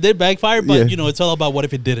 right. It did backfire, but Yeah. you know, it's all about what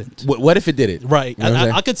if it didn't. What if it did it? Right. You know what I'm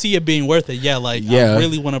saying? I could see it being worth it. Yeah, like, Yeah. I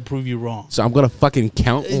really want to prove you wrong. So I'm gonna fucking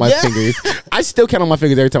count on my Yeah. fingers. I still count on my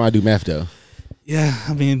fingers every time I do math, though. Yeah,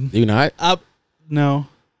 I mean, Do you not? no.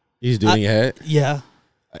 You just do it in your head Yeah.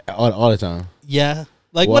 all the time. Yeah.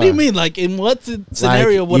 Like, what do you Why? mean? Like, in what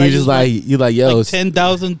scenario would you I just use you like yo? like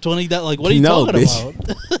 10,000, 20,000? Like, what are you No, talking bitch.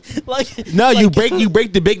 about? Like, No, you like,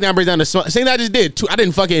 break the big numbers down to small. Same thing I just did. I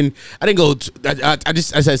didn't go.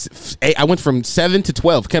 I said I went from 7 to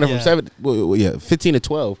 12. Kind of Yeah. from 7, 15 to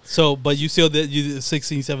 12. So, but you still did you did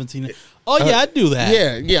 16, 17. Oh yeah, I do that.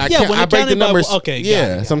 Yeah. when I it break the counted by- numbers. okay, got yeah,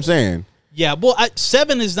 it, that's what I'm saying. Yeah, well,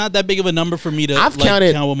 7 is not that big of a number for me to I've like,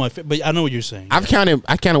 counted- count with my. But I know what you're saying. I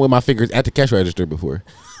counted with my fingers at the cash register before.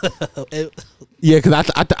 It- Yeah, because I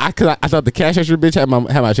thought the cash register bitch had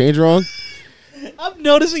my change wrong. I'm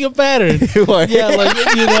noticing a pattern. What? Yeah,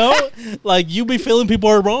 like, you know, like you be feeling people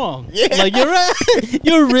are wrong. Yeah. Like you're right.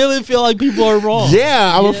 You really feel like people are wrong.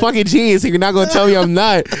 Yeah, I'm a fucking genius. You're not gonna tell me I'm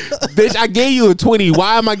not, bitch. I gave you a 20.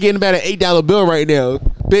 Why am I getting about an $8 bill right now,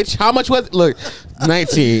 bitch? How much was it? Look,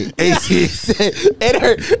 19, 18,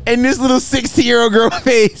 and this little 16-year-old girl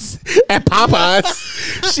face at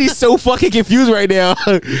Popeyes. She's so fucking confused right now.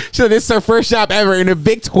 So this is her first shop ever, and a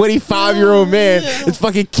big 25-year-old man is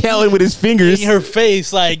fucking killing with his fingers. In her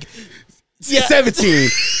face, like, yeah. 17,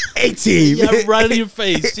 18. Yeah, right in your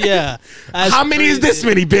face. Yeah. That's How many is this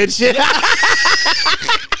crazy. many, bitch?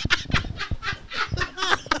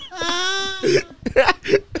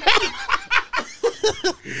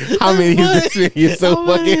 How many is this many? You're so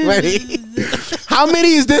fucking funny. How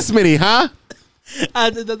many is this many, huh?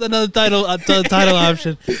 That's another title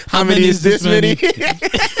option. How many is this many? Like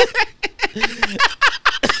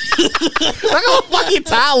a fucking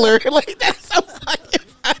toddler. Like, that's so fucking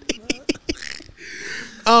funny.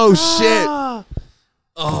 Oh shit.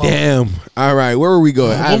 Damn. All right, where were we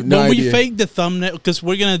going? I have no when idea. we fake the thumbnail, because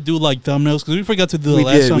we're gonna do like thumbnails, because we forgot to do the We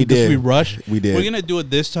last did, time we because did. we rushed. We did. We're gonna do it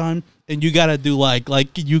this time, and you gotta do like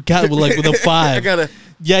you got like with a 5. I gotta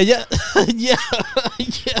yeah, yeah.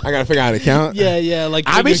 I gotta figure out how to count. Yeah. Like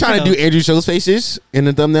I be trying to do Andrew Schultz faces in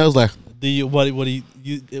the thumbnails, like. Do you what do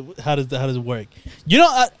you how does it work? You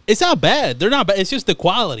know, it's not bad. They're not bad. It's just the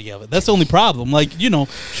quality of it. That's the only problem. Like, you know,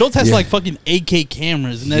 Schultz has Yeah. like fucking 8K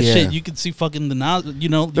cameras and that Yeah. shit. You can see fucking the nozzle. You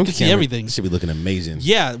know, you can see everything. Should be looking amazing.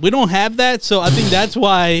 Yeah, we don't have that, so I think that's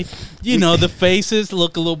why, you know, the faces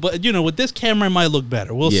look a little bit. You know, with this camera, it might look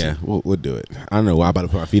better. We'll Yeah, see. we'll do it. I don't know why I'm about to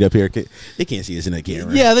put my feet up here. They can't see us in that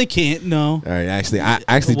camera. Yeah, they can't. No. All right, I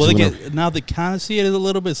actually Well, just wanna, now they kind of see it a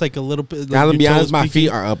little bit. It's like a little bit. now to your be honest, toes my peeking. feet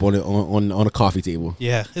are up on a coffee table.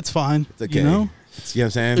 Yeah, it's fine. It's okay. You know, You know what I'm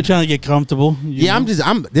saying? we're trying to get comfortable. you Yeah, know?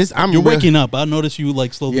 I'm You're real- waking up. I notice you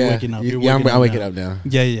like slowly Yeah, waking up. You're I'm waking now. up now.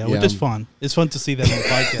 Yeah, which is fun. It's fun to see that on the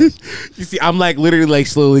podcast. You see, I'm like literally like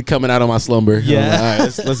slowly coming out of my slumber. I'm Yeah. like, all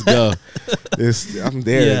right, let's go. I'm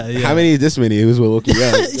there. Yeah. How many is this many? It was what woke me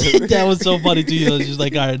up. That was so funny to you. It's just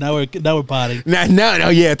like, all right, now we're potting. No,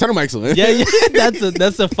 yeah. Turn the mics on. Yeah.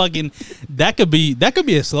 That's a fucking that could be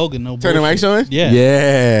a slogan. No, Turn the bullshit. mics on. Yeah.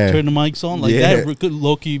 Yeah. Turn the mics on like Yeah. that could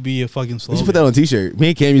low key be a fucking We slogan. should put that on t-shirt. Me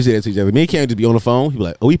and Cam used to say that to each other. Me and Cam just be on the phone. He'd be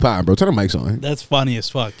like, "Oh, we potting, bro. Turn the mics on." That's funny as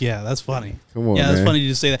fuck. Yeah, that's funny. Come on, yeah, that's man. funny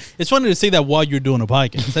to say that. It's funny to say that while you're doing a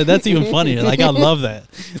podcast. That's even funnier. Like I love that.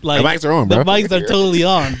 Like The mics are on, bro. The mics are totally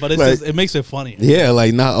on, but it's Like- just, it makes it funny. Yeah,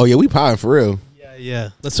 like nah. Oh yeah, we potting for real. Yeah.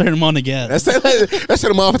 Let's turn them on again. Let's turn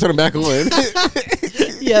them off and turn them back on.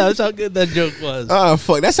 Yeah, that's how good that joke was. Oh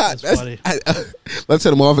fuck, that's how. That's funny. Let's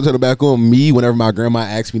turn them off and turn them back on. Me, whenever my grandma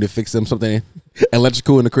asks me to fix them something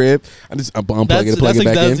electrical in the crib, I just unplug it and plug it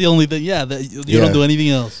back that's in. the only thing. Yeah, that you Yeah. don't do anything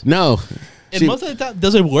else. No, And most of the time,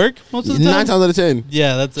 does it work? Most of the time, 9 times out of 10.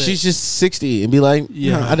 Yeah, that's it. She's just 60 and be like,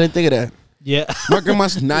 Yeah. yeah, I didn't think of that. yeah. My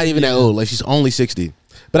grandma's not even that old. Like she's only 60.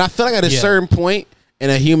 But I feel like at a Yeah. certain point in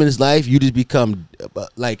a human's life, you just become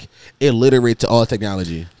like illiterate to all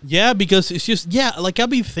technology. Yeah, because it's just like I'll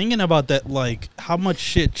be thinking about that, like how much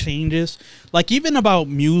shit changes, like even about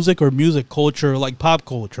music or music culture, like pop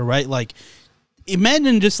culture, right? Like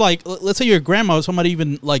imagine just like let's say your grandma or somebody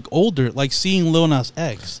even like older, like seeing Lil Nas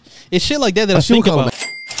X. It's shit like that I she would think call about.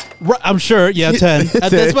 Right, I'm sure, yeah, 10.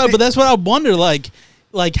 That's what, but that's what I wonder, like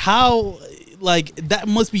how, like that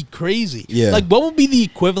must be crazy. Yeah. Like what would be the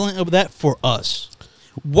equivalent of that for us?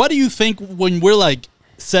 What do you think when we're like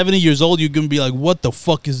 70 years old, you're going to be like, what the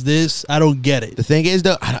fuck is this? I don't get it. The thing is,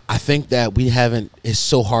 though, I think that we haven't. It's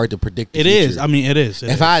so hard to predict. The It future. is. I mean, it is.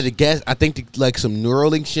 If I had to guess, I think like some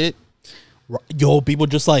Neuralink shit. People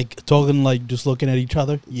just like talking, like just looking at each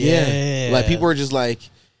other. Yeah. Like people are just like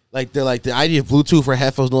they're like the idea of Bluetooth for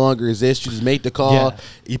headphones no longer exists. You just make the call. Yeah.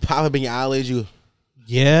 You pop up in your eyelids. You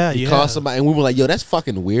Yeah. call somebody, and we were like, "Yo, that's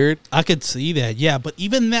fucking weird." I could see that. Yeah. But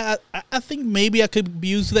even that, I think maybe I could be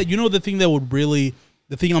used to that. You know, the thing that would really,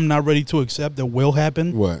 the thing I'm not ready to accept that will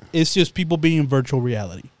happen. What? It's just people being in virtual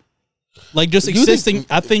reality. Like just You think- existing.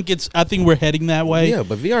 I think we're heading that way. Yeah,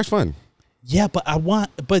 but VR's fun. Yeah, but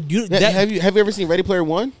you Yeah, that, have you ever seen Ready Player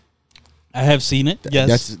One? I have seen it.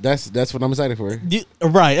 Yes. That's what I'm excited for.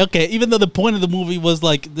 Right. Okay. Even though the point of the movie was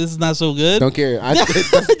like, this is not so good. Don't care.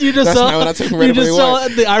 You just that's saw. not what I took from You Ready just Player saw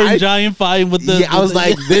One. the Iron I- Giant fighting with the. Yeah, I was with the-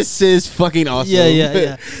 like, this is fucking awesome.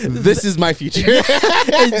 Yeah. This is my future. You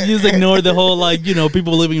just ignore the whole like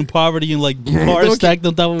people living in poverty and like cars Don't stacked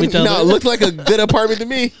on top of each other. No, it looked like a good apartment to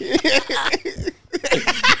me.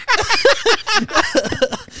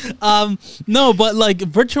 No, but like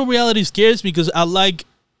virtual reality scares me because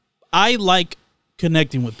I like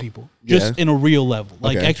connecting with people just Yeah. in a real level,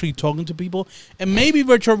 like Okay. actually talking to people. And maybe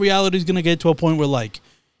virtual reality is gonna get to a point where like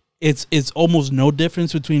it's almost no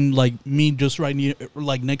difference between like me just right near,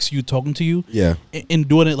 like next to you talking to you, Yeah. and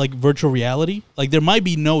doing it like virtual reality. Like there might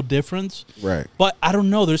be no difference, Right. but I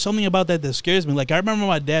don't know. There's something about that scares me. Like I remember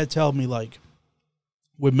my dad telling me like,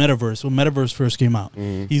 with Metaverse, when Metaverse first came out,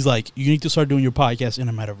 he's like, you need to start doing your podcast in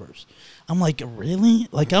a Metaverse. I'm like, really?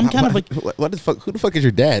 Like, I'm kind of like, What the fuck? Who the fuck is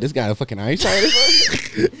your dad? This guy a fucking Einstein?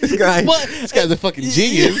 This guy's a fucking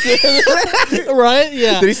genius. right?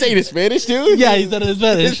 Yeah. Did he say it in Spanish too? Yeah, he said it in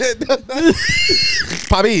Spanish.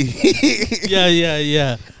 Papi.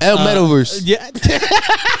 Yeah. El Metaverse. Yeah.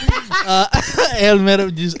 El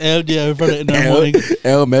Metaverse, just El, yeah, in front of in the morning.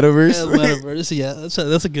 El Metaverse. El Metaverse, yeah,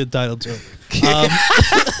 that's a good title too.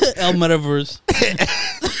 El Metaverse.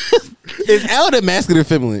 Is El the masculine or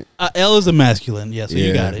feminine? L is a masculine, yeah, so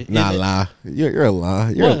you got it. Nah, And- lie. You're a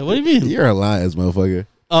lie. What do you mean? You're a lie, as motherfucker.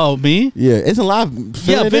 Oh, me? Yeah, isn't lie feminine?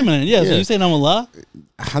 Yeah, feminine. Yeah, so you saying I'm a lie?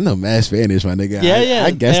 I know mad Spanish, my nigga. Yeah.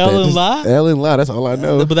 I guess L that. and Just la? L and la. That's all I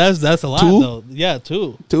know. But that's a lot Two? though. Yeah,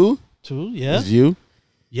 two. Two? Yeah. Is you?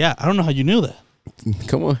 Yeah, I don't know how you knew that.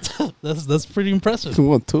 Come on. That's pretty impressive. Come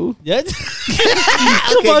on, two? Yeah.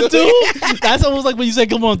 Come on, two. That's almost like when you say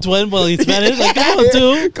 "come on, twin," but in Spanish, like "come on,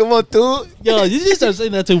 two." Come on, two? Yo, you just start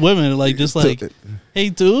saying that to women, like just like, "Hey,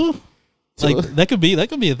 two." Like that could be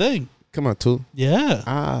a thing. Come on, two? Yeah.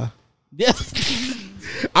 Ah. Yeah.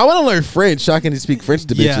 I want to learn French so I can speak French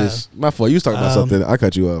to Yeah. bitches. My fault. You was talking about something. I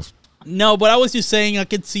cut you off. No, but I was just saying I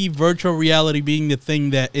could see virtual reality being the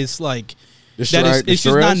thing that is like. Destroy- That is, it's just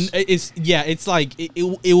destroy not. us? It's like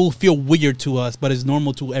it will feel weird to us, but it's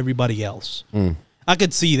normal to everybody else. I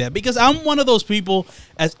could see that because I'm one of those people,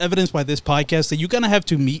 as evidenced by this podcast, that you're gonna have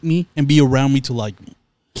to meet me and be around me to like me.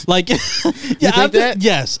 Like, yeah, think that?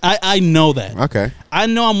 yes, I know that. Okay. I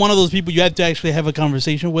know I'm one of those people you have to actually have a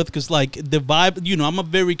conversation with because, like, the vibe. I'm a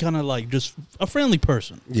very kind of like just a friendly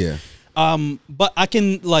person. Yeah. But I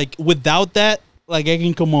can like without that, like, I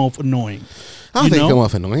can come off annoying. I don't think come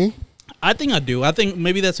off annoying. I think I do. I think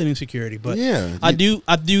maybe that's an insecurity, but Yeah. I do.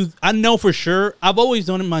 I know for sure. I've always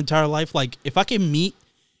done it my entire life. Like if I can meet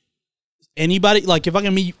anybody, like if I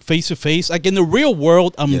can meet face to face, like in the real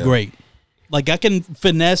world, I'm Yeah. great. Like I can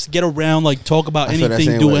finesse, get around, like talk about I feel that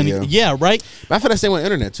anything, same do way, anything. yeah. Yeah, right. But I feel the same with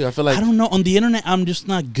internet too. I feel like I don't know. On the internet, I'm just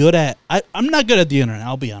not good at. I'm not good at the internet.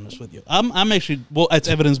 I'll be honest with you. I'm actually well. It's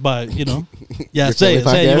evidenced by Yeah, Your say it.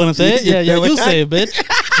 family Say it. You podcast? want to say it? Yeah, yeah. Family You say it,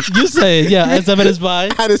 bitch. You say it. Yeah, it's evidenced by.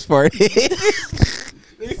 how this part.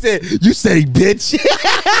 He said, "You say, bitch."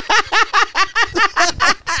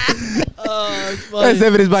 It's funny. That's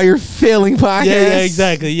evidenced by your failing podcast. Yeah,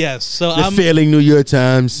 exactly. Yes. So The I'm. failing New York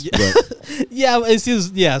Times. But Yeah, it's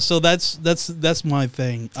just So that's my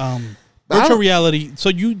thing. But I Virtual don't- reality. So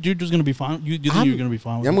you're just gonna be fine. You think you're gonna be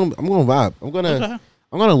fine with yeah, it? I'm gonna vibe. I'm gonna. Okay.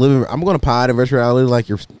 I'm gonna live. I'm gonna pod in virtual reality like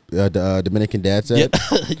your Dominican dad said.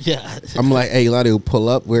 Yeah, yeah. I'm like, hey, Lottie, pull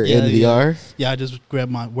up. We're Yeah, in VR. Yeah, I just grab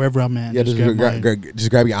my wherever I'm at. Yeah, just just grab mine. just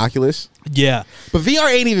grab your Oculus. Yeah, But VR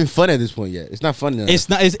ain't even fun at this point yet. It's not fun enough. it's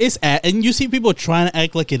not. And you see people trying to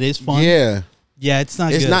act like it is fun. Yeah, yeah, it's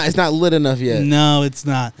not. it's good. not. It's not lit enough yet. No, it's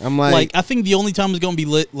not. I'm like- I think the only time it's gonna be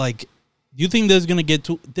lit. Like, you think there's gonna get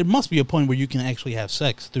to? There must be a point where you can actually have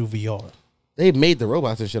sex through VR. They made the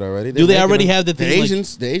robots and shit already. Do they making already them. have the thing, like-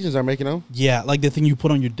 The Asians are making them. Yeah, like the thing you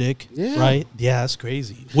put on your dick. Yeah. Right. Yeah, that's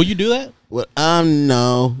crazy. Will you do that? Well,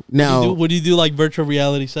 no. Now, Would you do like virtual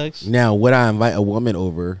reality sex? now, would I invite a woman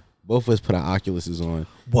over? Both of us put our Oculuses on.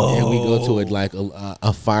 Whoa. And we go to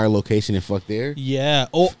a fire location and fuck there. Yeah.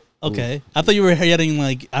 Oh, okay. I thought you were getting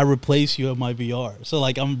like I replace you at my VR. So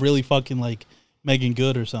like I'm really fucking like Megan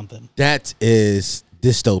Good or something. That is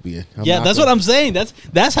dystopian. Yeah, that's what I'm saying.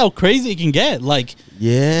 That's how crazy it can get. Like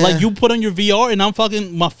you put on your VR and I'm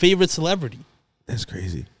fucking my favorite celebrity. That's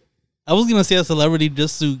crazy. I was gonna say a celebrity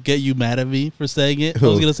just to get you mad at me for saying it. I Who?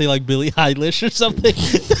 was gonna say like Billie Eilish or something.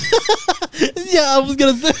 Yeah, I was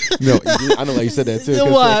gonna say. No, I know why you said that too.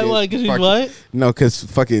 Why? Why? Because she's white? No, because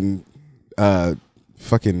fucking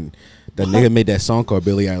that nigga made that song called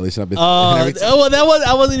Billie Eilish. And I've been Well, that was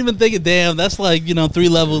I wasn't even thinking. Damn, that's like 3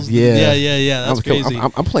 levels. Yeah. Yeah. That's crazy.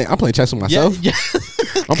 I'm playing chess with myself. Yeah.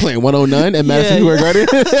 I'm playing 109 at Madison Square Garden.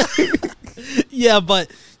 Yeah, but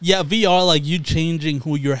VR, like you changing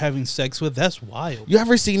who you're having sex with, that's wild. You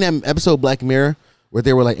ever seen that episode Black Mirror where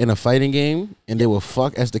they were like in a fighting game and they would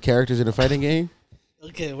fuck as the characters in the fighting game?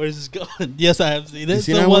 Okay, where's this going? Yes, I have seen it. You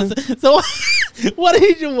seen that one?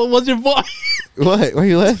 What's your point? What? Why are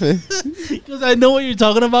you laughing? Because I know what you're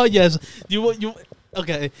talking about. Yes, you.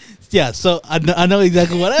 Okay, yeah. So I know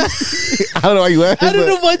exactly what. I don't know why you laughing. I don't but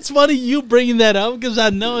know what's funny you bringing that up because I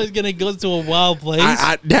know it's gonna go to a wild place.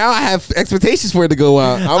 now I have expectations for it to go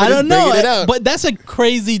out. I don't know, It up. but that's a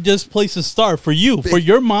crazy just place to start for you, for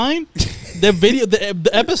your mind. The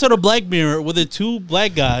episode of Black Mirror with the 2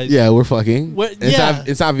 black guys. Yeah, we're fucking. What- It's yeah. not.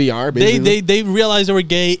 It's not VR. Basically. They realized they were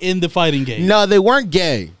gay in the fighting game. No, they weren't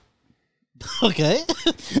gay Okay.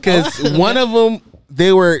 because one of them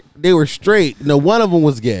they were straight. No, one of them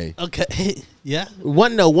was gay. Okay. Yeah.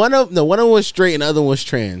 One of them was straight and the other one was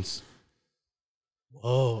trans.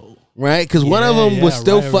 Whoa. Right? Because one of them was Yeah,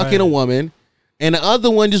 still right, fucking a right. woman, and the other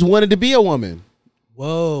one just wanted to be a woman.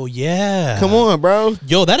 Whoa. Yeah. Come on, bro.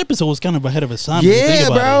 Yo, that episode was kind of ahead of its time. when you think Yeah,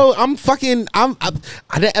 about bro.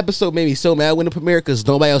 it. That episode made me so mad when it premiered because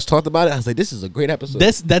nobody else talked about it. I was like, this is a great episode.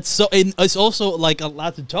 That's so. And it's also like a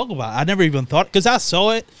lot to talk about. I never even thought because I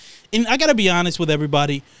saw it, and I gotta be honest with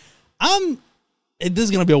everybody. And this is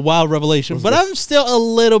gonna be a wild revelation, but I'm still a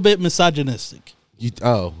little bit misogynistic. In In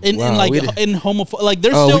homophobic, like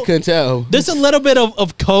there's we still couldn't tell. there's a little bit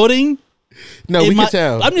of coding. No, in we my- could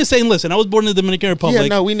tell. I'm just saying. Listen, I was born in the Dominican Republic. Yeah,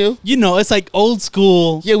 no, we knew. You know, it's like old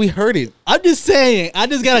school. Yeah, we heard it. I'm just saying. I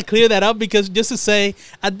just gotta clear that up because just to say,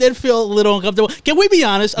 I did feel a little uncomfortable. Can we be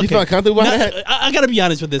honest? You felt comfortable about that? I gotta be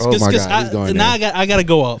honest with this. Oh my God, he's going now there. I gotta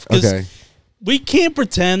go off. 'Cause Okay. we can't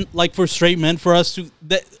pretend like for straight men for us to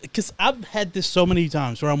that because I've had this so many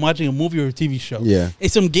times where I'm watching a movie or a TV show. Yeah.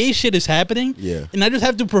 and some gay shit is happening. Yeah. and I just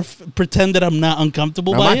have to pretend that I'm not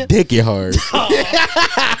uncomfortable Now, by my it. dick get hard.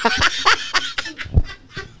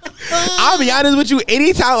 I'll be honest with you.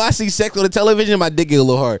 Anytime I see sex on the television, my dick get a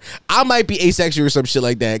little hard. I might be asexual or some shit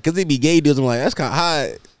like that because it be gay dudes. I'm like, that's kind of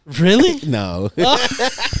hot. Really? No.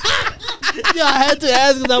 Yeah, I had to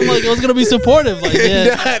ask because I'm like, I was gonna be supportive. Like,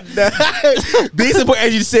 yeah, Be supportive,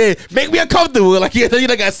 as you said, make me uncomfortable. Like, you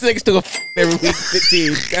like got 6 to a every week,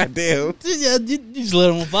 15. Goddamn. yeah, you just let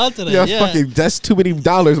them fight today. Yeah, Yeah, fucking. That's too many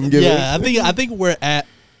dollars I'm giving. yeah. I think we're at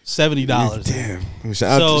 $70. Damn.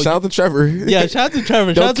 Shout out to Trevor. Yeah, shout out to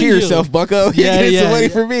Trevor. Shout Don't out to kill you. yourself, Bucko. Yeah, Get yeah, some money yeah.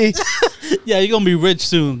 for me. Yeah, you're gonna be rich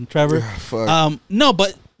soon, Trevor. Fuck. No,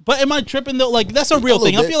 but am I tripping though? Like that's a real little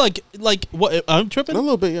thing. I bit. feel like what I'm tripping. A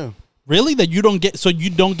little bit, yeah. Really? That you don't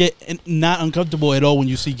get not uncomfortable at all when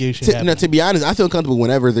you see gay shit happen. To be honest, I feel comfortable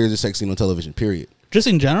whenever there's a sex scene on television. Period. Just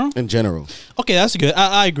in general? in general. Okay, that's good.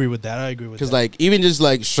 I agree with that. I agree with that. Because like even just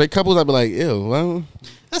like straight couples, I'd be like, ew. Well,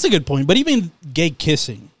 That's a good point. But even gay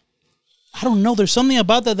kissing, I don't know. There's something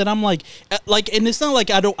about that I'm like, and it's not like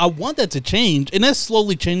I want that to change, and that's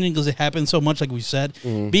slowly changing because it happens so much. Like we said,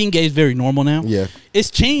 being gay is very normal now. Yeah. It's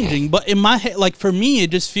changing, but in my head, like for me, it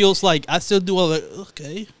just feels like I still do all that.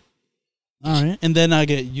 Okay, all right, and then I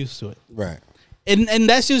get used to it, right. and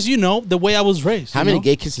that's just the way I was raised. How you many know?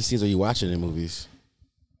 gay kissing scenes are you watching in movies?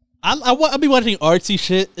 I'll be watching artsy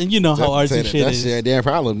shit, and you know how artsy shit That's is. your damn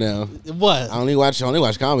problem now. What? I only watch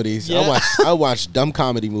comedies. Yeah. I watch dumb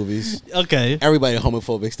comedy movies. Okay. Everybody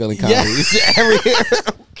homophobic still in Yeah. comedies.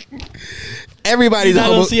 Everybody's I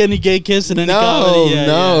don't see any gay kissing in any comedy. Yeah,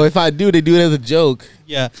 no. yeah. If I do, they do it as a joke.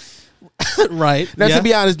 Yeah. Right. Now, yeah. to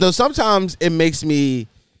be honest, though, sometimes it makes me.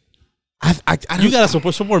 I don't, You gotta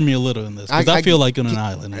support me a little in this because I feel like on an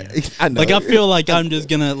island here. I know. Like I feel like I'm just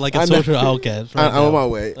gonna like a I know. social outcast. Right I'm on now. my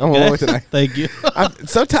way. I'm on my way tonight. Thank you.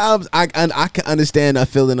 Sometimes I can understand a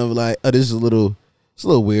feeling of like, oh, this is it's a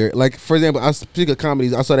little weird. Like for example, I speak of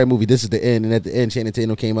comedies. I saw that movie. This is the end, and at the end, Channing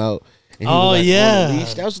Tatum came out. And he Oh, was, like, yeah. on the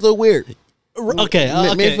leash. That was a little weird. Okay.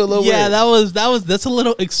 Made it feel a little yeah, weird. that's a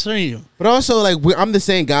little extreme. But also, like, I'm the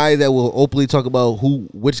same guy that will openly talk about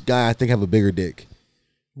which guy I think have a bigger dick.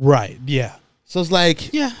 Right. Yeah. So it's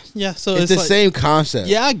like, Yeah. Yeah. So it's the like, same concept.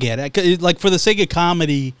 Yeah, I get it. 'Cause it. Like for the sake of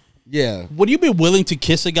comedy, Yeah. would you be willing to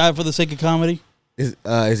kiss a guy for the sake of comedy?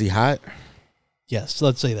 Is he hot? Yes.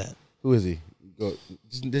 Let's say that. Who is he? Go,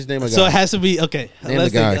 just name a guy. So it has to be okay. Name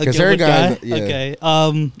let's the guy, think, 'cause okay, her which guy- guy? yeah. Okay.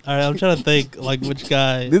 All right. I'm trying to think like which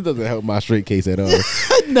guy. This doesn't help my straight case at all.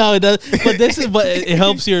 No, it does. But it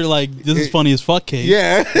helps your like this is funny as fuck case.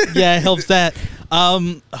 Yeah. Yeah, it helps that.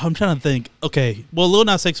 I'm trying to think. Okay, well, Lil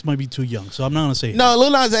Nas X might be too young, so I'm not gonna say it. No, Lil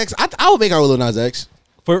Nas X. I would make out with Lil Nas X.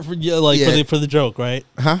 For yeah, like Yeah. for the joke, right?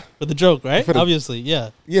 Huh? For the joke, right? For the- Obviously, yeah.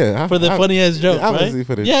 Yeah. For the funny ass joke, obviously right?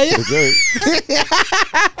 for the, Yeah, yeah.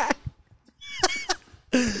 the joke.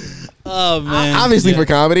 Oh man. Obviously yeah. for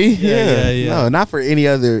comedy. Yeah. No, not for any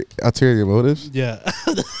other ulterior motives. Yeah.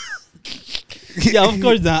 Yeah, of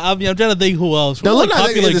course not. I mean, I'm trying to think who else. No, Well, Lil Nas X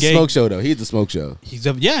popular is a gay. smoke show though. He's a smoke show. He's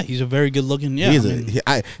a very good looking. Yeah, He's I mean,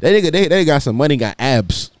 that nigga. They got some money, got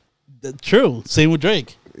abs. true. Same with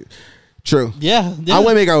Drake. True. Yeah, I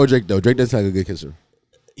wouldn't make out with Drake though. Drake doesn't like a good kisser.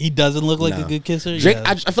 He doesn't look like No. a good kisser. Drake, yeah.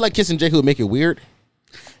 I feel like kissing Drake would make it weird.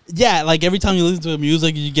 Yeah, like every time you listen to the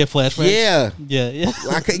music, you get flashbacks. Yeah.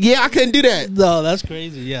 yeah. I couldn't do that. No, that's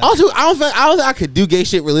crazy. Yeah. Also, I don't think I could do gay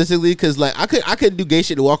shit realistically because like I couldn't do gay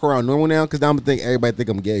shit to walk around normal now because now I'm think everybody think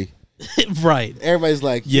I'm gay. Right. Everybody's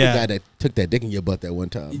like, you Yeah. the guy that took that dick in your butt that one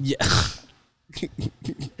time. Yeah.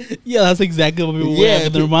 Yeah, that's exactly what people have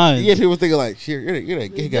in their minds. Yeah, people thinking like, sure, you're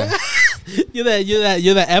that gay guy. You're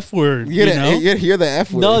the F word. You're you know? you're the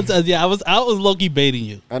F word. No, it's, I was low key baiting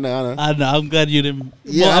you. I know. I know. I'm glad you didn't.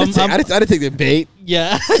 Yeah, well, I didn't take the bait.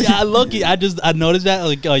 Yeah, yeah. I noticed that.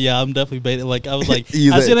 Like, oh yeah, I'm definitely baiting. Like, I was like,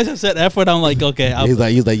 He's as soon like- as I said F word, I'm like, okay. He's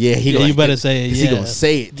like, yeah, he yeah, gonna, you better say it. He Yeah, gonna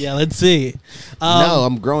say it. Yeah, let's see. No,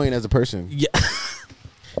 I'm growing as a person. Yeah.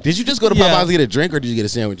 Did you just go to Yeah. Popeyes to get a drink, or did you get a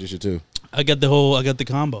sandwich and shit too? I got the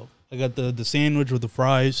combo. I got the sandwich with the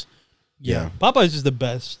fries. Yeah. Popeyes is the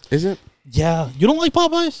best. Is it? Yeah. You don't like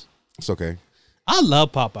Popeyes? It's okay. I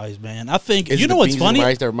love Popeyes, man. I think Is you it know the what's beans and funny?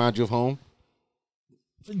 rice that remind you of home?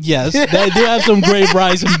 Yes, they do have some great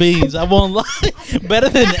rice and beans. I won't lie. Better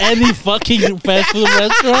than any fucking fast food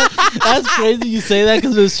restaurant. That's crazy you say that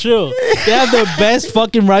because it's true. They have the best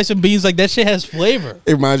fucking rice and beans. Like, that shit has flavor.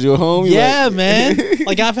 It reminds you of home. You Yeah, like- man.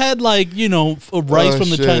 Like, I've had, like, rice Oh, from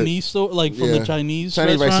the shit. Chinese store, like, from Yeah. the Chinese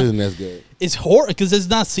Chinese rice restaurant. isn't as good. It's horrible because it's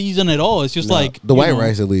not seasoned at all. It's just No, like the you white know,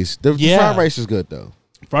 rice, at least. The Yeah. fried rice is good though.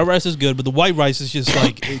 Fried rice is good, but the white rice is just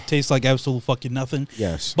like it tastes like absolute fucking nothing.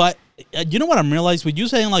 Yes. But you know what I'm realizing? With you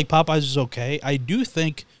saying like Popeyes is okay, I do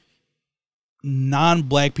think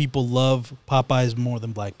non-black people love Popeyes more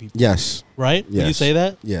than black people. Yes. Right? Would you Yes. say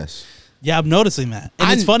that? Yes. Yeah, I'm noticing that.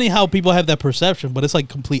 And it's funny how people have that perception, but it's like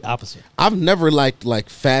complete opposite. I've never liked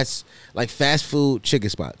fast food chicken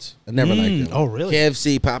spots. I never liked them. Oh, really?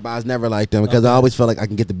 KFC, Popeyes, never liked them because I always felt like I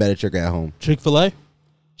can get the better chicken at home. Chick-fil-A?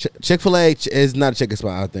 Chick-fil-A is not a chicken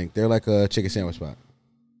spot. I think they're like a chicken sandwich spot.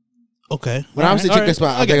 Okay. When I was a All chicken right.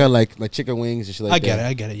 spot, I think I like chicken wings and shit like I that. get it.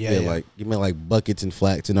 I get it. Yeah, yeah. Like you mean like buckets and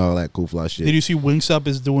flats and all that cool fly shit. Did you see Wingstop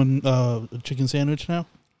is doing a chicken sandwich now?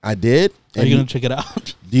 I did. Are you gonna check it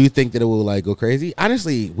out? Do you think that it will like go crazy?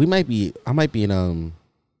 Honestly, I might be in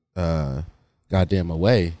goddamn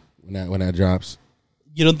away when that drops.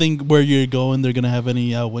 You don't think where you're going they're gonna have any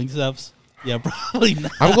Wingstops? Yeah, probably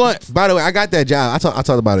not. I'm going. By the way, I got that job. I talked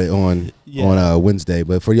about it on Wednesday.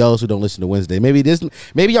 But for y'all who don't listen to Wednesday, maybe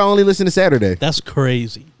y'all only listen to Saturday. That's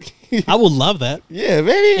crazy. I would love that. Yeah,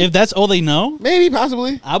 maybe If that's all they know, maybe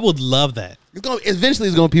possibly. I would love that. Eventually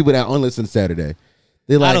it's gonna be people that only listen to Saturday.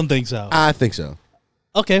 They I don't think so. I think so.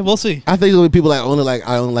 Okay, we'll see. I think it's gonna be people that only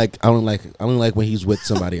like when he's with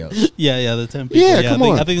somebody else. Yeah, the 10 people. Yeah, come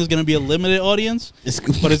on. I think there's gonna be a limited audience, It's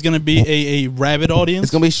but it's gonna be a rabid audience.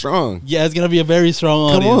 gonna be strong. Yeah, it's gonna be a very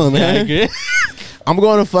strong Come audience. on, Yeah, I man. agree. I'm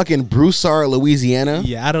going to fucking Broussard, Louisiana.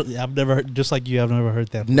 Yeah, I've never heard, just like you, I've never heard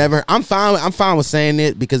that. Never. I'm fine with saying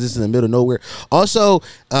it because it's in the middle of nowhere. Also,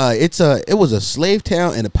 it was a slave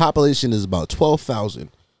town and the population is about 12,000.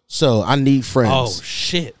 So I need friends. Oh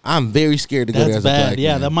shit, I'm very scared to go there that's as a bad. black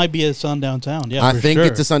Yeah, man. that might be a sundown town. Yeah, I for think sure.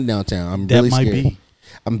 it's a sundown town. I'm That really might scared. be.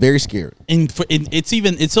 I'm very scared. And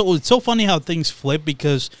it's so funny how things flip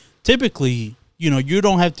because typically, you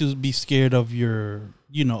don't have to be scared of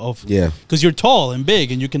because you're tall and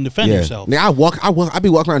big and you can defend yourself. Now I be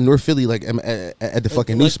walking around North Philly like at the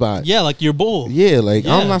fucking new spot. Yeah, like you're bull. Yeah, like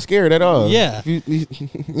Yeah. I'm not scared at all. Yeah.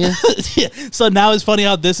 Yeah. Yeah. So now it's funny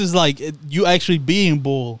how this is like you actually being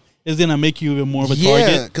bull is gonna make you even more of a Yeah,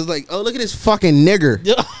 target. because like, oh, look at this fucking nigger.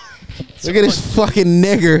 Yeah. Look at this fucking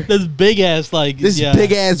nigger. This big ass like This yeah.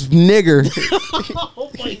 big ass nigger.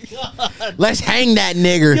 Oh my god. Let's hang that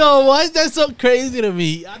nigger. Yo, why is that so crazy to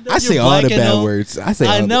me? I, know I say you're all black the and bad all. words.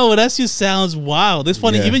 I know, but that just sounds wild. It's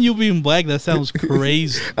funny, Yeah. even you being black, that sounds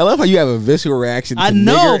crazy. I love how you have a visceral reaction to I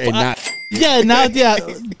know. nigger and not. Yeah, now,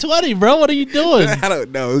 20, bro. What are you doing? I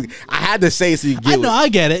don't know. I had to say it so you get I know, it. I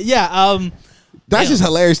get it. Yeah, That's just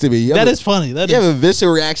hilarious to me. You that have a- is funny. That You is, have a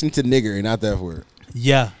visceral reaction to nigger and not that word.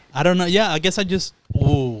 yeah. I don't know. Yeah, I guess I just.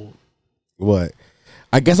 Ooh. What?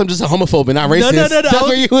 I guess I'm just a homophobe and not racist. no. That's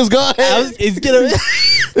where you was going.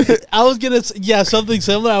 I was gonna. Yeah, something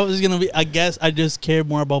similar. I was gonna be. I guess I just care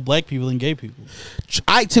more about black people than gay people.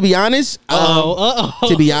 To be honest,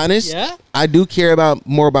 to be honest, Yeah? I do care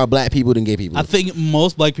more about black people than gay people. I think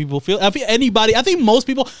most black people feel. I think most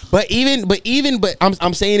people. But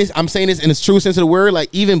I'm saying this. I'm saying this in its true sense of the word. Like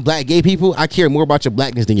even black gay people, I care more about your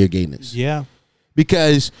blackness than your gayness. Yeah.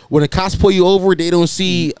 Because when the cops pull you over, they don't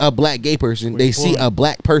see a black gay person. They see a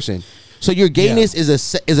black person. So your gayness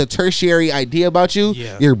is a tertiary idea about you.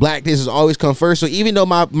 Yeah. Your blackness has always come first. So even though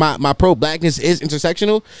my pro blackness is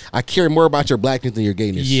intersectional, I care more about your blackness than your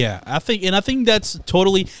gayness. Yeah, I think that's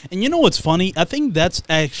totally. And you know what's funny? I think that's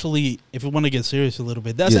actually, if we want to get serious a little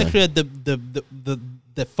bit, that's actually at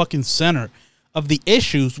the fucking center of the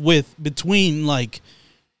issues between like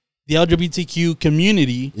the LGBTQ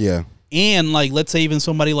community. Yeah. And like, let's say even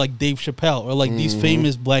somebody like Dave Chappelle or like these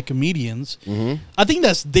famous black comedians. I think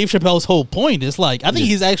that's Dave Chappelle's whole point. It's like I think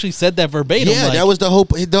he's actually said that verbatim. Yeah, like, that was the whole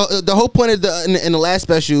point of in the last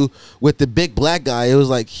special with the big black guy. It was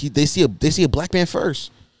like they see a black man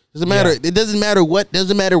first. Doesn't matter. Yeah. It doesn't matter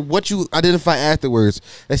what you identify afterwards.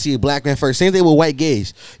 They see a black man first. Same thing with white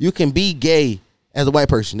gays. You can be gay as a white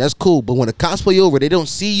person. That's cool. But when the cops pull you over, they don't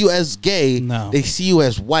see you as gay. No. They see you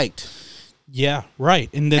as white. Yeah, right.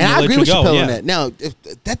 And then And they I let agree you with go. Chappelle Yeah. on that. Now,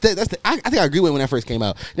 I think I agree with it when that first came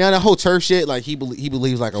out. Now, the whole turf shit, like he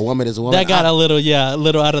believes like a woman is a woman. That got a little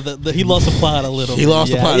out of the he lost the plot a little. He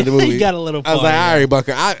lost the plot of the movie. He got a little. I was like, all right,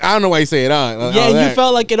 Bucker. I don't know why you say it on. Yeah, you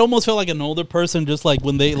felt like it almost felt like an older person, just like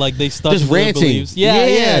when they stuck just to their ranting. beliefs.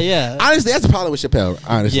 Yeah. Honestly, that's the problem with Chappelle.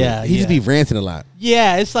 Honestly, Yeah, he just yeah. be ranting a lot.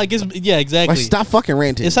 Yeah, it's exactly. Like, stop fucking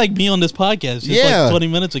ranting. It's like me on this podcast just Yeah. like 20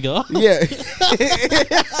 minutes ago. yeah,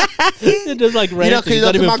 It's just like you ranting. know, It's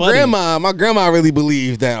not because even my funny. grandma really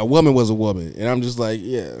believed that a woman was a woman, and I'm just like,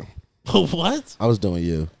 yeah, What? I was doing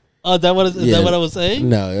you. Oh, is that what I was saying?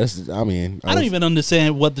 No, that's. I mean, I don't even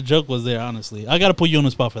understand what the joke was there, honestly. I got to put you on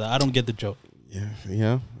the spot for that. I don't get the joke.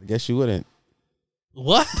 Yeah, I guess you wouldn't.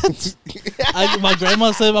 What? My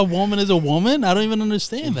grandma said a woman is a woman? I don't even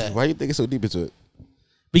understand that. Why you think it's so deep into it?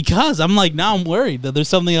 Because I'm like, now I'm worried that there's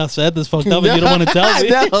something I said that's fucked up and you don't want to tell me.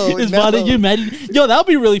 No, It's no. funny. You imagine? Yo, that would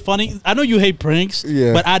be really funny. I know you hate pranks,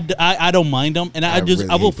 Yeah. but I don't mind them. And I really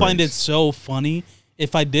will hate find it pranks. so funny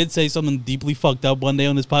if I did say something deeply fucked up one day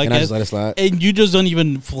on this podcast. And I just let it slide. And you just don't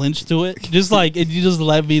even flinch to it. Just like, and you just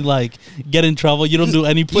let me like get in trouble. You don't do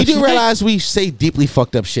any You pushback. do realize we say deeply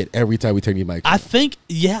fucked up shit every time we turn your mic. I think,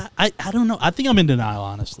 I don't know. I think I'm in denial,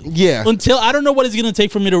 honestly. Yeah. Until I don't know what it's going to take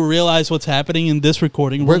for me to realize what's happening in this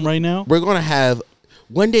recording room right now. We're gonna have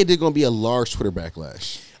one day. There's gonna be a large Twitter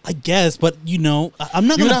backlash. I guess, but I'm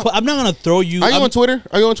not You're gonna. not- I'm not gonna throw you. Are you on Twitter?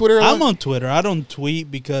 Are you on Twitter? a I'm lot? on Twitter. I don't tweet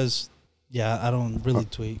because Yeah, I don't really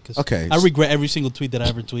tweet. Cause okay. I regret every single tweet that I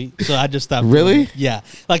ever tweet. So I just stopped. Really? doing it. Yeah.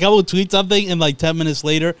 Like I will tweet something and like 10 minutes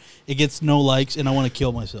later, it gets no likes and I want to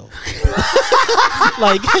kill myself.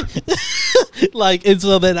 like, and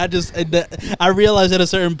so then I realized at a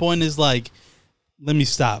certain point is like, let me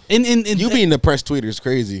stop. And you being the press tweeter is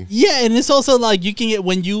crazy. Yeah. And it's also like you can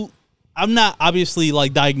get I'm not obviously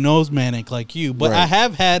like diagnosed manic like you, but Right. I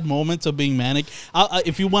have had moments of being manic.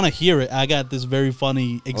 If you want to hear it, I got this very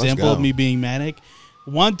funny example of me being manic.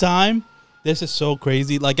 One time, this is so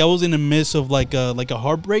crazy. Like I was in the midst of like a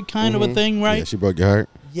heartbreak kind of a thing, right? Yeah, she broke your heart.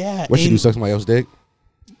 Yeah. What she do? Suck somebody else's dick?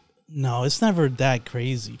 No, it's never that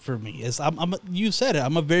crazy for me. You said it.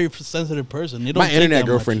 I'm a very sensitive person. It don't My take internet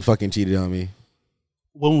that girlfriend much. fucking cheated on me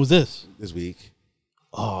When was this? this week.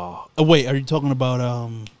 Oh, wait. Are you talking about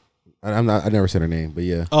I never said her name, but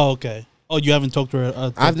yeah. Oh, okay. Oh, you haven't talked to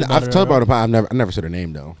her. I've talked about her. I never said her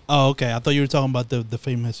name though. Oh, okay. I thought you were talking about the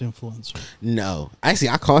famous influencer. No, actually,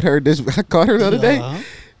 I called her the other day. Uh-huh.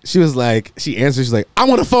 She was like, she answered. She's like, I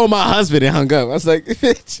want to phone my husband, and hung up. I was like,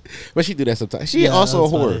 bitch. But she do that sometimes. She also a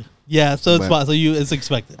that's whore. funny. Yeah, so it's But- fine. So it's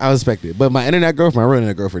expected. I was expected. But my internet girlfriend, my real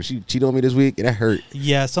internet girlfriend, she cheated on me this week, and that hurt.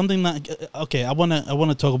 Yeah, something that okay. I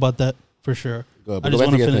wanna talk about that for sure. Go ahead, I but just go back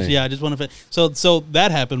want to to your finish. thing. Yeah, I just want to finish. So that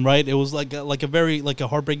happened, right? It was like a very like a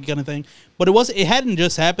heartbreaking kind of thing, but it hadn't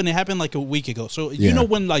just happened. It happened like a week ago. So you Yeah. know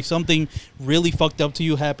when like something really fucked up to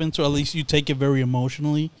you happens, or at least you take it very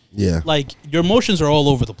emotionally. Yeah. Like your emotions are all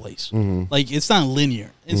over the place. Like it's not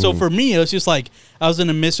linear. And so for me, it was just like I was in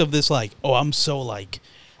the midst of this like, oh, I'm so like,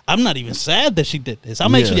 I'm not even sad that she did this.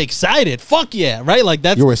 I'm Yeah. actually excited. Fuck yeah, right? Like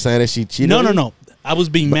that's You were saying that she cheated? no, on no, you? no. I was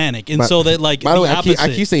being manic, and But- so that like By the way, I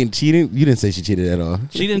opposite. keep saying cheating. You didn't say she cheated at all.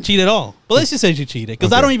 She didn't cheat at all. But let's just say she cheated.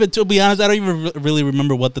 Because I Okay. don't even, to be honest, I don't even really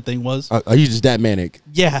remember what the thing was. Are you just that manic?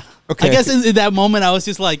 Yeah. Okay. I guess in that moment, I was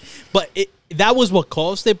just like, that was what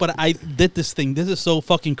caused it. But I did this thing. This is so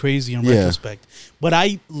fucking crazy in Yeah. retrospect. But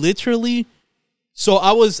I literally, so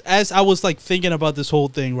I was like thinking about this whole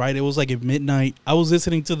thing, right? It was like at midnight. I was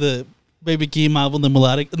listening to the Baby Keem album, not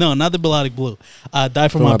the Melodic Blue, Die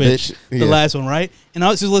For My Bitch, the Yeah. last one, right? And I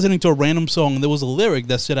was just listening to a random song, and there was a lyric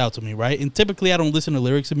that stood out to me, right? And typically I don't listen to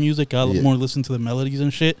lyrics of music, I more listen to the melodies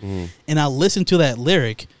and shit. And I listened to that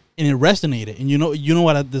lyric, and it resonated. And you know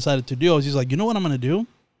what I decided to do? I was just like, you know what I'm gonna do?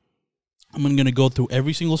 I'm gonna go through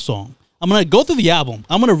every single song. I'm gonna go through the album.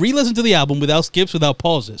 I'm gonna re-listen to the album without skips, without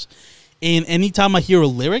pauses. And anytime I hear a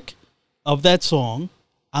lyric of that song,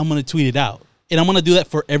 I'm gonna tweet it out. And I'm gonna do that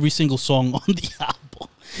for every single song on the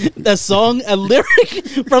album. A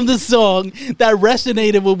lyric from the song that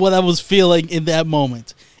resonated with what I was feeling in that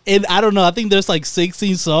moment. And I don't know, I think there's like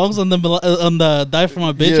 16 songs on the Die For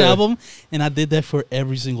My Bitch Yeah. album, and I did that for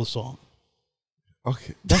every single song.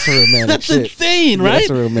 Okay, that's a romantic That's shit. insane, Yeah, right? that's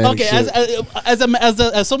a romantic Okay,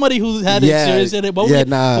 shit. as somebody who had Yeah, experience in it,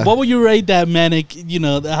 what would you rate that manic? You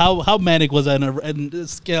know, how manic was that in a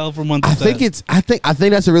scale from 1 to 10? I think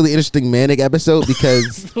that's a really interesting manic episode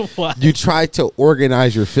because Why? you try to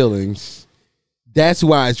organize your feelings. That's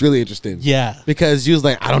why it's really interesting. Yeah. Because you was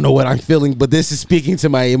like, I don't know what I'm feeling, but this is speaking to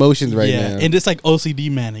my emotions right now. And it's like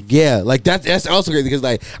OCD manic. Yeah, like that's also great because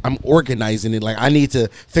like I'm organizing it. Like I need to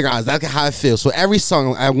figure out exactly how I feel. So every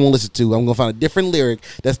song I won't listen to, I'm gonna find a different lyric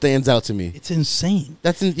that stands out to me. It's insane.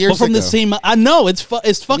 That's in years But from the ago. same, I know it's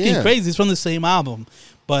fucking Yeah. crazy. It's from the same album,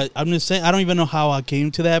 but I'm just saying I don't even know how I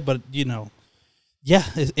came to that. But you know, yeah,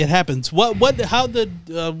 it happens. How did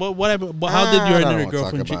your internet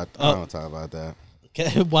girlfriend? I don't want to talk about that.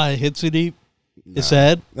 Okay, why it hits too deep? It's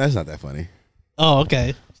sad. That's not that funny. Oh,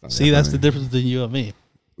 okay. not See, that that's funny. the difference between you and me.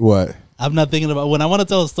 What? I'm not thinking about when I want to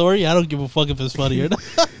tell a story. I don't give a fuck if it's funny or not.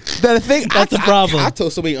 The thing, That's the problem. I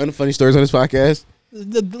told so many unfunny stories on this podcast.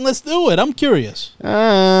 Let's do it. I'm curious. I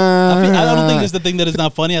I don't think it's the thing that is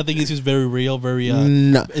not funny. I think it's just very real, very.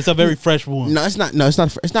 No, It's a very fresh wound. no, it's not. No, it's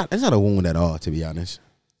not. It's not a wound at all. To be honest,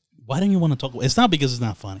 Why don't you want to talk about it? It's not because it's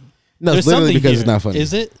not funny. no, it's There's literally something because here. it's not funny.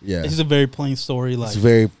 Is it? Yeah. It's a very plain story. Like It's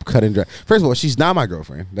very cut and dry. First of all, she's not my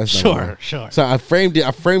girlfriend. That's Sure, number one. sure. So I framed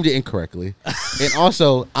it incorrectly, and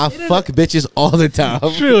also I fuck bitches all the time.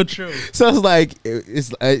 true. So it's like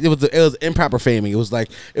it was improper framing. It was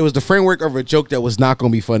the framework of a joke that was not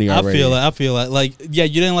going to be funny already. I feel it. Like, yeah,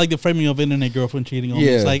 you didn't like the framing of internet girlfriend cheating on me.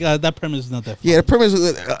 Yeah. It's like that premise is not that funny. Yeah, the premise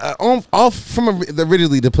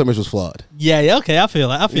originally the premise was flawed. Yeah, okay, I feel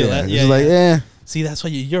that. It's Yeah, like yeah. yeah. See, that's why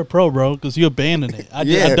you're a pro, bro, because you abandoned it. I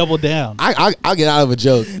Yeah. double down. I'll get out of a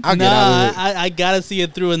joke. I'll get out of it. I gotta see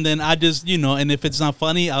it through, and then I just, and if it's not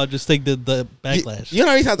funny, I'll just take the backlash. You know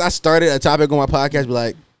how many times I started a topic on my podcast, be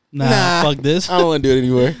like, Nah, fuck this. I don't want to do it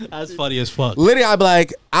anymore. That's funny as fuck. Literally, I'd be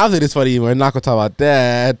like, I don't think it's funny anymore. I'm not gonna talk about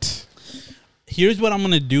that. Here's what I'm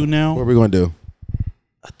gonna do now. What are we gonna do?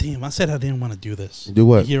 Damn, I said I didn't want to do this. Do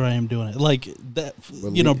what? Here I am doing it. Like that,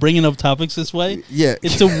 Well, bringing up topics this way. Yeah.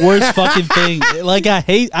 It's the worst fucking thing. Like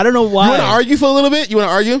I don't know why. You want to argue for a little bit? You want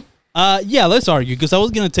to argue? Yeah, let's argue because I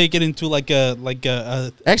was gonna take it into like a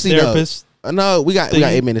Actually, therapist. No, we got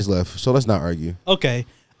 8 minutes left, so let's not argue. Okay.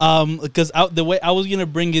 Because the way I was gonna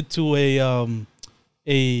bring it to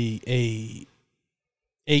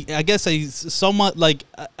I guess a somewhat like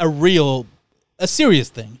a serious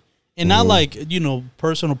thing, and not like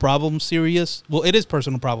personal problem serious. Well, it is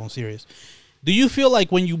personal problem serious. Do you feel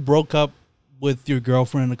like when you broke up with your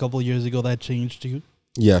girlfriend a couple of years ago that changed you?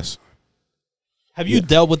 Yes. Have you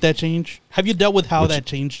dealt with that change? Have you dealt with how that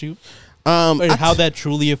changed you? Or how that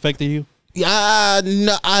truly affected you? Yeah,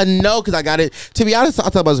 no, I know because I got it. To be honest, I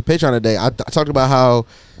thought about a Patreon today. I talked about how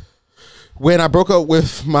when I broke up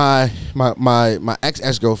with my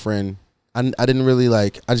ex girlfriend, I didn't really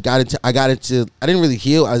like. I didn't really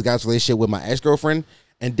heal. I got into a relationship with my ex girlfriend,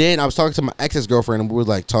 and then I was talking to my ex girlfriend, and we were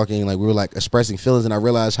like talking, like we were like expressing feelings, and I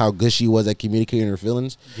realized how good she was at communicating her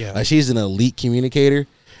feelings. Yeah, like she's an elite communicator.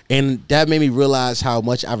 And that made me realize how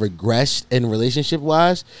much I've regressed in relationship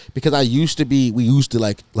wise because we used to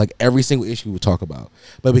like every single issue we would talk about.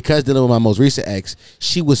 But because dealing with my most recent ex,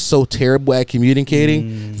 she was so terrible at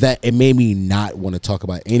communicating that it made me not want to talk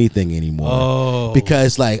about anything anymore. Oh,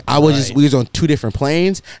 because like we was on two different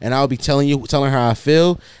planes, and I would be telling her how I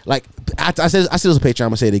feel. Like I said this on Patreon, I'm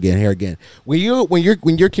gonna say it again here again. When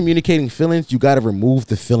you're communicating feelings, you got to remove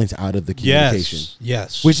the feelings out of the communication.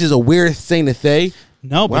 Yes. Which is a weird thing to say.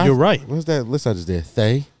 No, but you're right. What's that list I just did?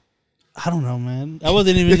 Thay? I don't know, man. I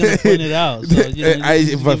wasn't even going to point it out. So,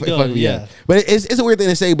 yeah. But it's a weird thing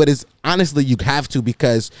to say, but it's honestly, you have to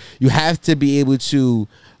because you have to be able to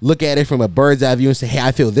look at it from a bird's eye view and say, hey,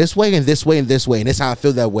 I feel this way and this way and this way, and this is how I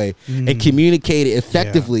feel that way, and communicate it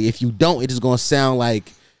effectively. Yeah. If you don't, it's just going to sound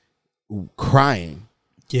like crying.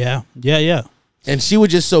 Yeah. And she was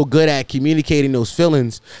just so good at communicating those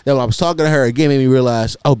feelings that when I was talking to her again, made me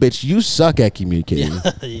realize, oh, bitch, you suck at communicating.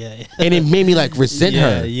 Yeah. And it made me like resent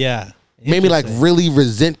her. Yeah. Made me like really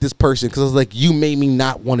resent this person because I was like, you made me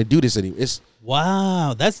not want to do this anymore.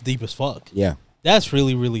 Wow, that's deep as fuck. Yeah. That's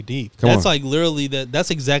really, really deep. That's like literally that's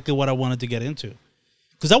exactly what I wanted to get into.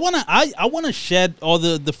 Because I wanna shed all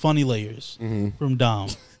the funny layers from Dom.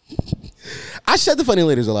 I shed the funny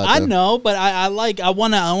layers a lot. I know, but I like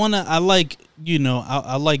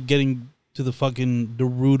getting to the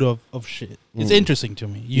root of shit. It's interesting to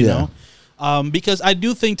me, you know, because I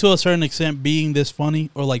do think to a certain extent being this funny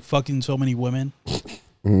or like fucking so many women,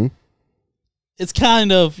 it's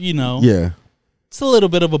kind of it's a little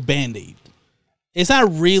bit of a Band-Aid. It's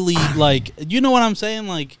not really like what I'm saying.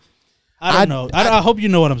 Like I don't know. I hope you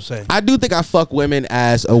know what I'm saying. I do think I fuck women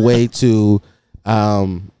as a way to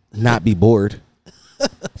not be bored.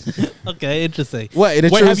 Okay, interesting. Wait,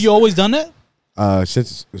 have you always done that?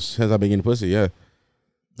 Since I've been getting pussy, yeah.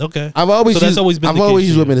 Okay. I've always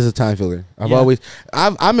used women as a time filler.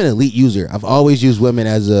 I'm an elite user. I've always used women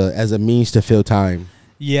as a means to fill time.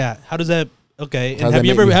 Yeah. How does that? Okay. And have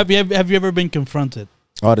you ever been confronted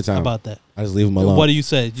all the time about that? I just leave them alone. What do you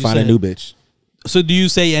say? Find a new bitch. So do you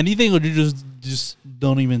say anything, or do you just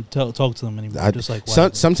don't even talk to them anymore? Just like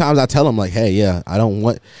sometimes I tell them like, hey, yeah, I don't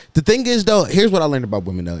want. The thing is though, here's what I learned about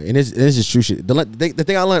women though, and this is true shit. The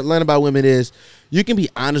thing I learned about women is you can be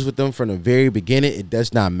honest with them from the very beginning. It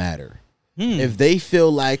does not matter. If they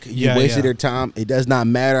feel like you wasted their time, it does not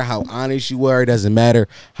matter how honest you were. It doesn't matter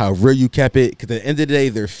how real you kept it. Because at the end of the day,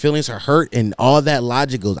 their feelings are hurt, and all that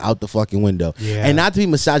logic goes out the fucking window. Yeah. And not to be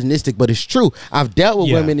misogynistic, but it's true. I've dealt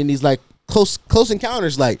with women in these like close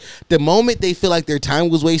encounters. Like the moment they feel like their time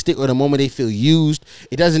was wasted, or the moment they feel used,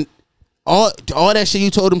 it doesn't. All that shit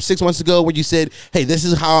you told them 6 months ago, where you said, "Hey, this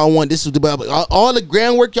is how I want this is the all the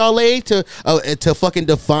groundwork y'all laid to fucking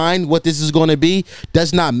define what this is going to be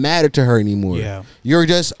does not matter to her anymore. Yeah, you're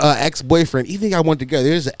just an ex-boyfriend. You think I want together?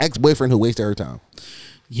 There's an ex-boyfriend who wasted her time.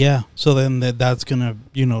 Yeah, so then that's gonna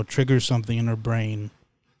trigger something in her brain,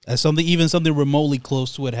 as something remotely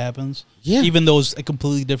close to what happens. Yeah, even though it's a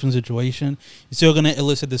completely different situation, it's still gonna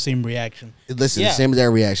elicit the same reaction. The same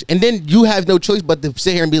exact reaction, and then you have no choice but to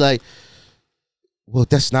sit here and be like, well,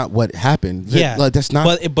 that's not what happened. Yeah, like, that's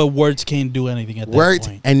not. But words can't do anything at that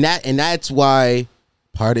point. And that's why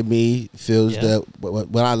part of me feels Yeah. that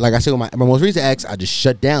when I, like I said, with my most recent ex, I just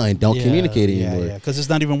shut down and don't communicate anymore. Yeah, because it's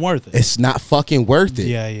not even worth it. It's not fucking worth it.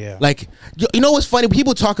 Yeah. Like, you know what's funny?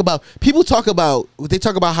 They talk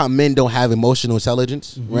about how men don't have emotional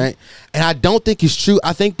intelligence, right? And I don't think it's true.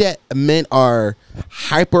 I think that men are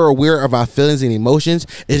hyper aware of our feelings and emotions.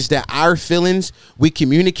 It's that our feelings, we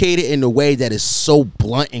communicate it in a way that is so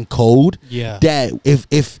blunt and cold. Yeah. That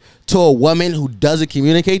if to a woman who doesn't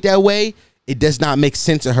communicate that way, it does not make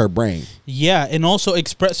sense in her brain. Yeah, and also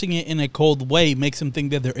expressing it in a cold way makes them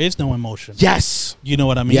think that there is no emotion. Yes. You know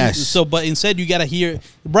what I mean? Yes. So, but instead you got to hear,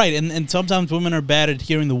 right, and sometimes women are bad at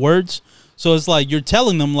hearing the words. So it's like you're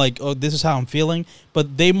telling them like, oh, this is how I'm feeling,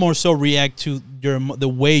 but they more so react to the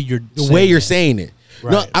way you're saying it.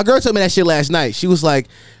 Right. No, a girl told me that shit last night. She was like,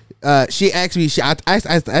 she asked me. I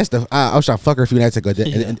asked her. I was trying to fuck her a few nights ago,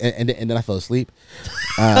 and then I fell asleep.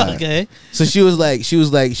 Okay. So she was like,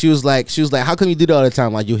 how come you do that all the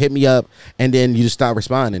time? Like you hit me up and then you just stop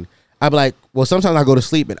responding. I'd be like, well, sometimes I go to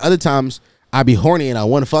sleep, and other times I be horny and I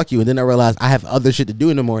want to fuck you, and then I realize I have other shit to do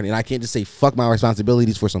in the morning, and I can't just say fuck my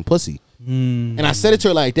responsibilities for some pussy. And I said it to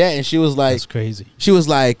her like that, and she was like, That's crazy. She was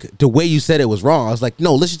like, the way you said it was wrong. I was like,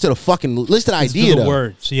 no, listen to the idea. The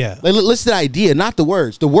words, yeah. Like, listen to the idea, not the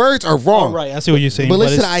words. The words are wrong. Oh, right, I see what you're saying. But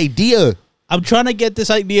listen to the idea. I'm trying to get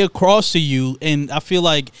this idea across to you, and I feel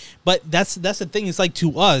like, but that's the thing. It's like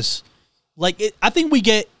to us, like I think we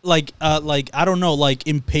get like I don't know, like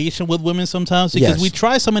impatient with women sometimes because Yes. we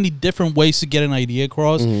try so many different ways to get an idea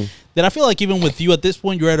across that I feel like even with you at this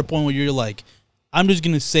point, you're at a point where you're like, I'm just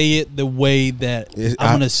gonna say it the way that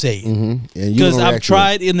I'm gonna say it. Because I've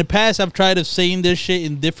tried in the past. I've tried of saying this shit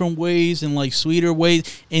in different ways and like sweeter ways,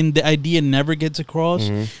 and the idea never gets across.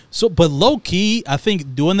 So, but low key, I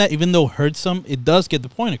think doing that, even though it hurts them, it does get the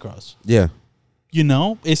point across. Yeah. You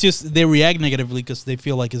know, it's just they react negatively because they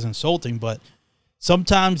feel like it's insulting. But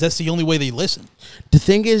sometimes that's the only way they listen. The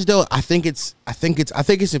thing is, though, I think it's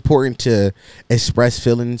important to express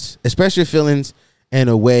feelings, especially feelings, in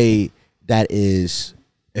a way that is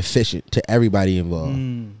efficient to everybody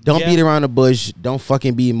involved. Don't beat around the bush. Don't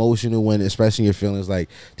fucking be emotional when expressing your feelings. Like,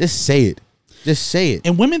 just say it. Just say it.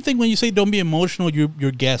 And women think when you say don't be emotional, you're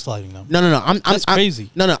gaslighting them. No. That's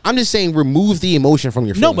crazy. No. I'm just saying remove the emotion from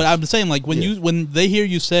your feelings. No, but I'm saying like when they hear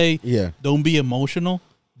you say don't be emotional,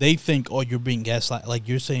 they think, oh, you're being gaslight. Like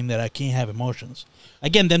you're saying that I can't have emotions.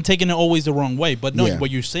 Again, them taking it always the wrong way. But no,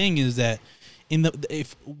 what you're saying is that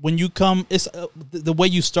when you come, it's the way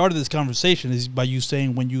you started this conversation is by you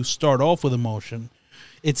saying when you start off with emotion,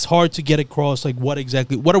 it's hard to get across like what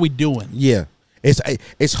are we doing? Yeah,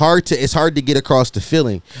 it's hard to get across the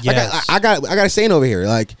feeling. Yes. I got a saying over here.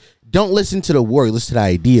 Like, don't listen to the word, listen to the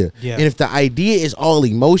idea. Yeah. And if the idea is all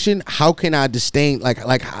emotion, how can I disdain? Like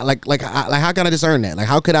how can I discern that? Like,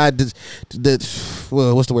 how could I? What's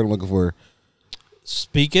the word I'm looking for?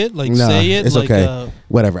 Speak it, like say it. It's like, okay.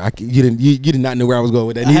 Whatever. You did not know where I was going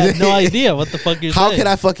with that. I had no idea what the fuck you're saying. How can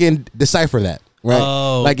I fucking decipher that? Right?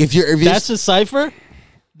 Oh, like if you're that's a cipher.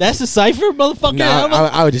 That's a cipher, motherfucker. No,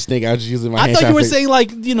 I would just think I was just using my hand. I thought you were saying like,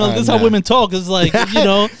 you know, this is how women talk. It's like, you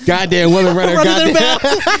know, goddamn woman running her goddamn mouth.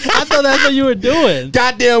 I thought that's what you were doing.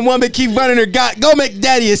 Goddamn woman keep running her go make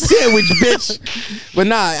daddy a sandwich, bitch. But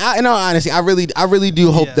nah, honestly, I really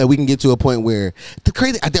do hope that we can get to a point where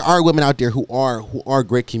there are women out there who are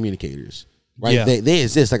great communicators. Right, Yeah. They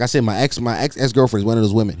exist. Like I said, my ex girlfriend is one of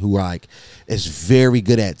those women who are like is very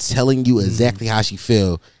good at telling you exactly how she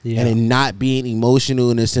feel, and then not being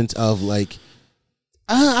emotional in the sense of like,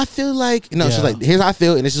 I feel like she's like, here's how I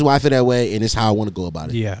feel, and this is why I feel that way, and this is how I want to go about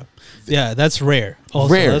it. Yeah, that's rare.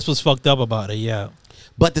 Also, Rare. That's what's fucked up about it. Yeah,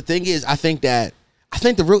 But the thing is, I think the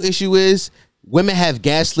real issue is women have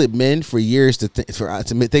gaslit men for years to think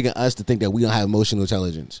that we don't have emotional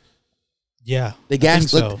intelligence. yeah. They I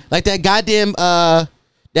think gaslit like that goddamn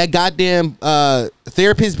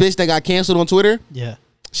therapist bitch that got canceled on Twitter. Yeah.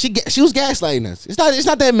 She was gaslighting us. It's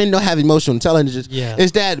not that men don't have emotional intelligence. Yeah.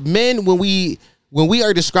 It's that men when we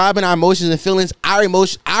are describing our emotions and feelings, our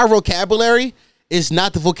vocabulary is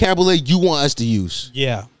not the vocabulary you want us to use.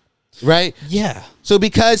 Yeah. Right? Yeah. So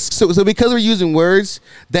because we're using words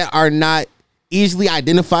that are not easily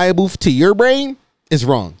identifiable to your brain, it's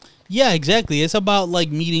wrong. Yeah, exactly. It's about like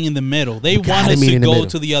meeting in the middle. They want gotta us meet to in the go middle.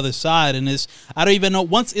 to the other side, and I don't even know.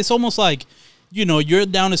 Once it's almost like, you know, you're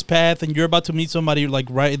down this path and you're about to meet somebody like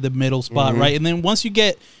right in the middle spot, right? And then once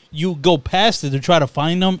you go past it to try to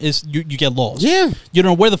find them, you get lost. Yeah. You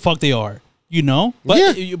don't know where the fuck they are. You know,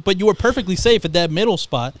 but you were perfectly safe at that middle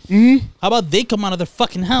spot. Mm-hmm. How about they come out of their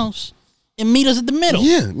fucking house and meet us at the middle?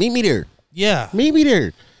 Yeah, meet me there. Yeah. Meet me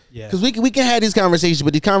there. Yeah. Because we can have these conversations,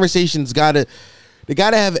 but the conversations gotta They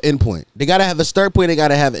gotta have an endpoint. They gotta have a start point. They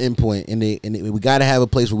gotta have an endpoint, and we gotta have a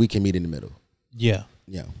place where we can meet in the middle. Yeah.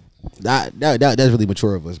 Yeah, that's really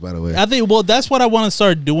mature of us, by the way. I think. Well, that's what I want to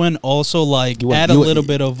start doing. Also, like add a little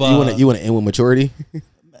bit of. You want to end with maturity?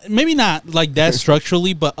 Maybe not like that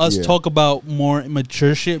structurally, but us Yeah. talk about more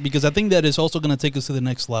mature shit because I think that is also going to take us to the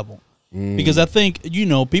next level. Because I think,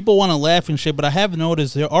 people want to laugh and shit, but I have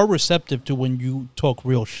noticed they are receptive to when you talk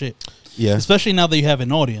real shit. Yeah. Especially now that you have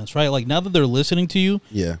an audience, right? Like now that they're listening to you,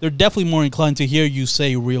 Yeah. they're definitely more inclined to hear you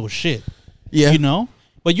say real shit. Yeah.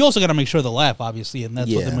 But you also got to make sure they laugh, obviously, and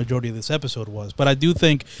that's what the majority of this episode was. But I do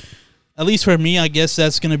think, at least for me, I guess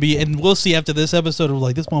that's going to be, and we'll see after this episode of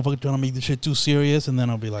like, this motherfucker trying to make this shit too serious, and then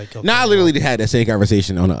I'll be like, okay. No, I literally had that same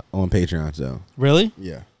conversation on Patreon. So Really?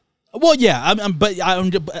 yeah. Well, yeah,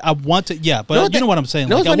 I want to, yeah, but you know what I'm saying.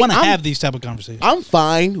 Like, I want to have these type of conversations. I'm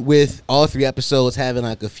fine with all 3 episodes having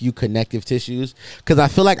like a few connective tissues because I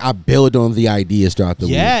feel like I build on the ideas throughout the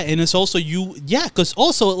week. Yeah, and it's also because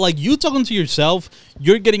also like you talking to yourself,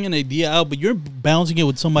 you're getting an idea out, but you're bouncing it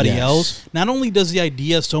with somebody else. Not only does the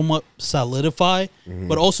idea somewhat solidify,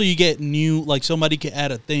 but also you get new, like somebody can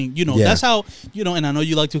add a thing. That's how, and I know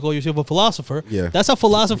you like to call yourself a philosopher. Yeah. That's how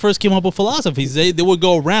philosophers came up with philosophies. They would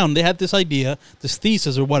go around, they had this idea, this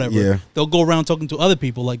thesis or whatever. Yeah. They'll go around talking to other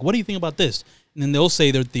people, like, what do you think about this? And then they'll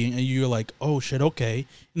say their thing, and you're like, oh shit, okay.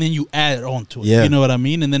 And then you add it on to it. Yeah. You know what I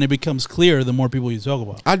mean? And then it becomes clear the more people you talk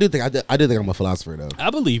about. I do think I'm a philosopher though.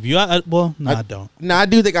 I believe you. I don't. No, I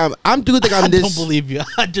do think I'm this. I don't believe you.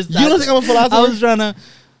 You don't think I'm a philosopher? I was trying to.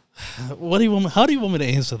 What do you want? How do you want me to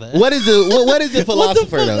answer that? What is a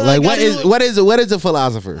philosopher fuck? though? Like, What is a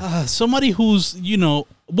philosopher? Somebody who's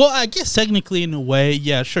well, I guess technically in a way,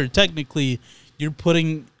 yeah, sure. Technically, you're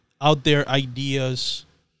putting out there ideas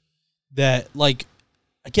that like.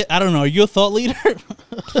 I don't know. Are you a thought leader?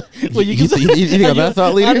 Well, you think I'm a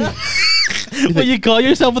thought leader? Well, you call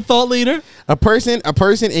yourself a thought leader? A person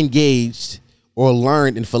engaged or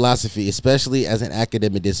learned in philosophy, especially as an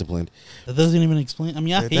academic discipline. That doesn't even explain. I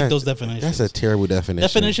mean, I hate those definitions. That's a terrible definition.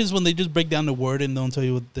 Definitions when they just break down the word and don't tell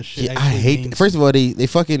you what the shit Yeah, actually I hate. means. First of all, they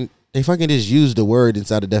fucking just use the word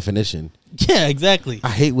inside the definition. Yeah, exactly. I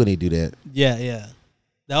hate when they do that. Yeah.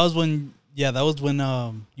 That was when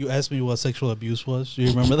you asked me what sexual abuse was. Do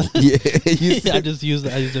you remember that? Yeah, I just used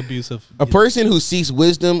abusive. a person who seeks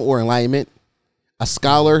wisdom or enlightenment, a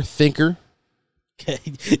scholar, thinker. Okay.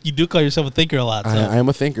 You do call yourself a thinker a lot. So. I am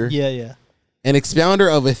a thinker. Yeah. An expounder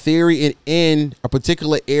of a theory in a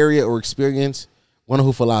particular area or experience. One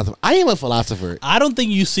who philosopher. I am a philosopher. I don't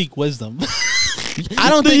think you seek wisdom. I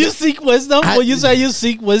don't Do think you seek wisdom? When you say you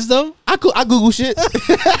seek wisdom? I Google shit.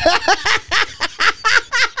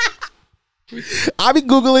 I be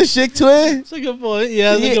Googling shit too. That's a good point.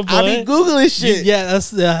 Yeah, that's a good point. I be Googling shit. Yeah,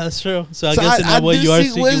 that's true. So I guess in that way you are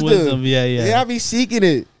seeking wisdom. Yeah. Yeah, I be seeking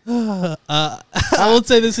it. I would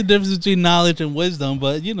say there's a difference between knowledge and wisdom,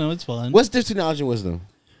 but it's fun. What's the difference between knowledge and wisdom?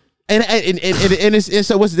 And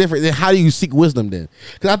so what's the difference? And how do you seek wisdom then?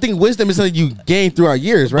 Because I think wisdom is something you gain through our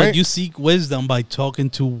years, right? But you seek wisdom by talking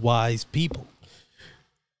to wise people.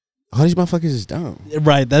 All these motherfuckers is dumb.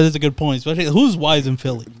 Right, that is a good point. Especially who's wise in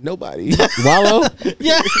Philly? Nobody. Wallow?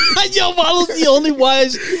 Yeah, yo, Wallow's the only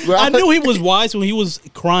wise. Bro. I knew he was wise when he was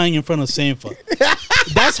crying in front of Sanford.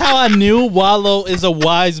 That's how I knew Wallow is a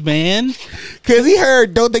wise man. Because he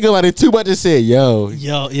heard "Don't Think About It Too Much" and said, "Yo,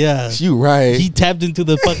 Yeah, you right." he tapped into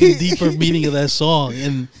the fucking deeper meaning of that song,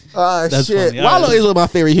 and that's shit. funny. Wallow All right. is one of my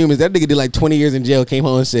favorite humans. That nigga did like 20 years in jail, came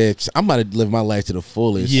home and said, "I'm about to live my life to the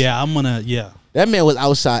fullest." Yeah, I'm gonna. Yeah, That man was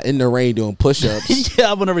outside in the rain doing push-ups.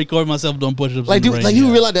 yeah, I'm gonna record myself doing push-ups. Like, in the dude, rain, like you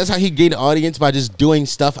yeah. realize that's how he gained the audience by just doing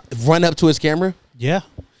stuff, run up to his camera. Yeah.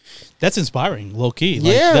 That's inspiring, low key.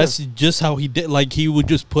 Like, Yeah. That's just how he did. Like, he would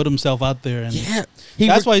just put himself out there. And Yeah,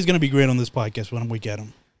 that's why he's going to be great on this podcast when we get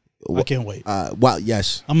him. I can't wait. Wow,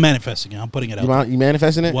 yes. I'm manifesting it. I'm putting it out. You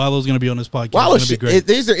manifesting it? Wallow's going to be on this podcast. Wallow It's going to be great.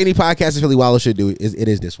 Is there any podcast that really Wallow should do? It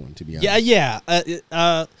is this one, to be honest.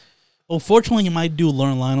 Yeah. Unfortunately, you might do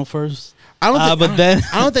Learn Lionel first. I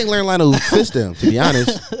don't think Learn Lionel fits them, to be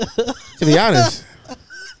honest.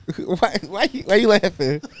 Why you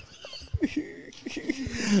laughing?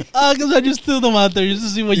 Because I just threw them out there just to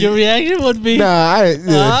see what your reaction would be. Nah, it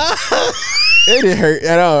didn't hurt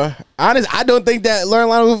at all. Honest, I don't think that Learn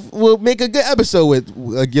Lionel will make a good episode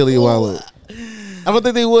with Gilly and Wallow. I don't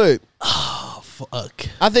think they would. Fuck.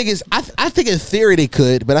 I think in theory they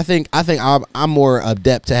could, but I think I'm more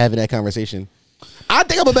adept to having that conversation. I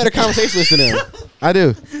think I'm a better conversationalist than them. I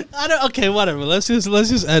do. I don't. Okay, whatever. Let's just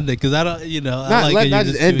end it because I don't. You know, Not, I like not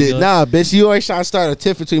just end it. Nah, bitch, you always trying to start a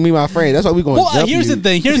tiff between me and my friend. That's why we going to Well, jump here's you. the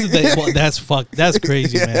thing. Well, that's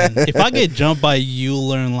crazy, man. If I get jumped by you,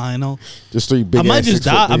 learn Lionel, Just 3 big I might ass just 6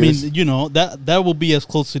 foot die. I mean, niggas. you know, that will be as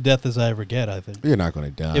close to death as I ever get. I think. You're not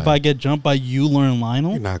going to die. If I get jumped by you, learn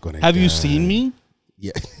Lionel. You're not going to Have die. you seen me?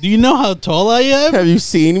 Yeah. Do you know how tall I am? Have you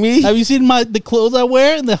seen me? Have you seen the clothes I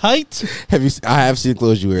wear and the height? I have seen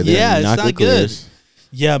clothes you wear. There. Yeah, it's not good. Clears.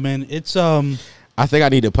 Yeah, man. It's I think I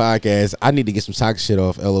need a podcast. I need to get some toxic shit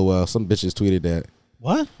off. LOL. Some bitches tweeted that.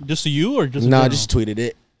 what? Just to you or just? Nah, general? just tweeted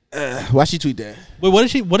it. Why she tweet that? Wait.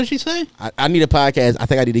 What did she say? I need a podcast. I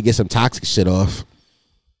think I need to get some toxic shit off.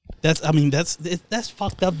 That's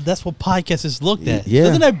fucked up. That's what podcast is looked at. Yeah.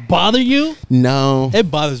 Doesn't that bother you? No.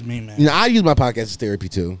 It bothers me, man. I use my podcast as therapy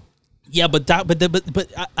too. Yeah, but I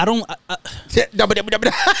don't.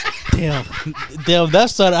 Damn,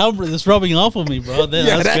 that's that's rubbing off on me, bro.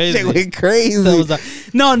 That's that crazy. shit went crazy. That was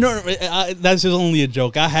no, that's just only a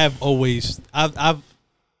joke. I've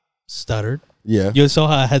stuttered. Yeah. You saw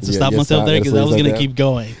how I had to stop myself there because I was gonna keep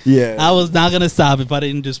going. Yeah. I was not gonna stop if I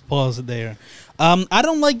didn't just pause it there. I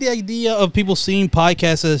don't like the idea of people seeing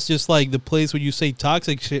podcasts as just like the place where you say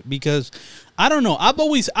toxic shit because I don't know. I've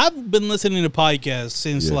been listening to podcasts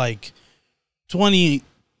since like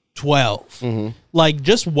 2012. Like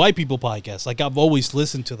just white people podcasts. Like I've always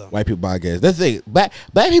listened to them. White people podcasts. That's the thing. Black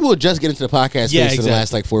people just get into the podcast space in the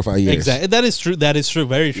last like 4 or 5 years. Exactly. That is true. That is true.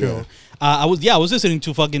 Very true. I was listening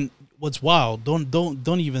to fucking what's wild.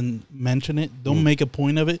 Don't even mention it. Don't make a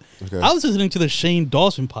point of it. Okay. I was listening to the Shane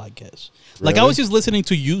Dawson podcast. Like I was just listening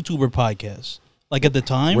to YouTuber podcasts. Like at the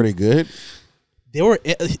time, Were they good? they were.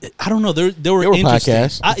 I don't know. They were interesting.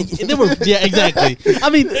 podcasts. They were. Yeah, exactly. I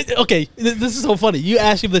mean, okay. This is so funny. You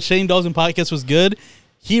asked if the Shane Dawson podcast was good.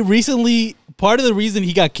 He recently. Part of the reason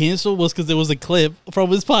he got canceled was because there was a clip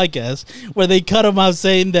from his podcast where they cut him out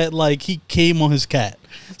saying that like he came on his cat.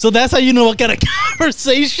 So that's how you know what kind of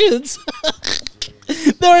conversations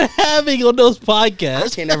they're having on those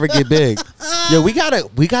podcasts. Can't never get big. Yo, we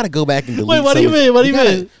gotta go back and delete. Wait, what do you mean? What do you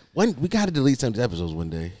mean? We gotta delete some of these episodes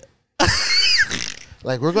one day.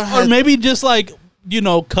 Like we're gonna have, Or maybe just like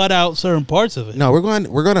cut out certain parts of it. no, we're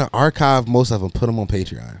gonna archive most of them, put them on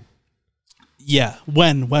Patreon. Yeah.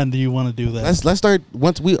 When do you want to do that? Let's start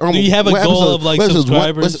once we. Do you have a goal of like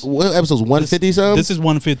subscribers? What episodes? 150 something. This is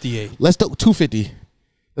 158. Let's do 250.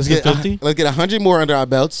 Let's get 250? let's get 100 more under our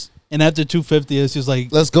belts. And after 250, it's just like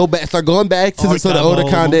Let's go back. Start going back to the older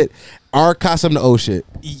content. Archive some of the old shit.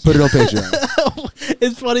 Put it on Patreon.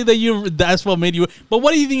 it's funny that that's what made you. But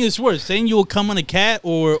what do you think is worse? Saying you will come on a cat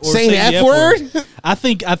or Saying the F word? I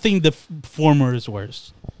think the former is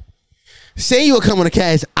worse. Saying you will come on a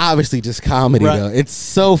cat is obviously just comedy, Right. though. It's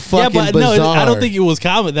so fucking Yeah, but bizarre. no, I don't think it was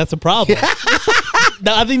comedy. That's a problem.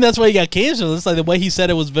 No, I think that's why he got canceled. It's like the way he said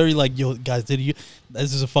it was very like, yo, guys, this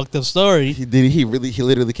is a fucked up story. He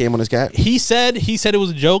literally came on his cat. He said it was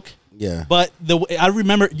a joke. Yeah. But I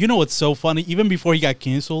remember, what's so funny? Even before he got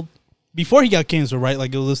canceled, right?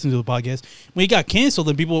 Like, go listen to the podcast. When he got canceled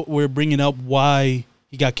and people were bringing up why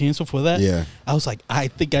he got canceled for that. Yeah. I was like, I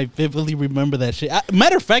think I vividly remember that shit.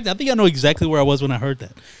 Matter of fact, I think I know exactly where I was when I heard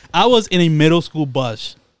that. I was in a middle school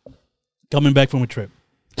bus coming back from a trip.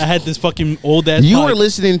 I had this fucking old ass. You were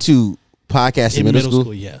listening to podcasts in middle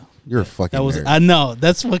school? Yeah. You're a fucking nerd. I know.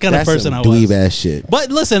 That's what kind of person I was. Dweeb ass shit. But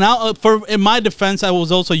listen, in my defense, I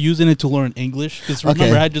was also using it to learn English because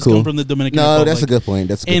remember, I had just come from the Dominican Republic. That's a good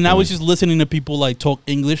point. I was just listening to people like talk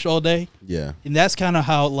English all day. Yeah. And that's kind of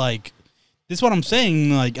how like this is what I'm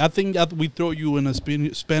saying. Like I think after we throw you in a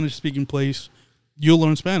Spanish speaking place, you'll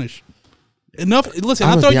learn Spanish. Listen,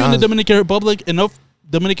 I throw you in the Dominican Republic. Enough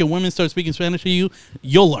Dominican women start speaking Spanish to you,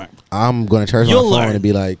 you'll learn. I'm gonna charge my phone and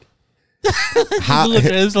be like,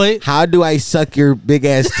 how do I suck your big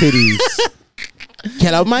ass titties?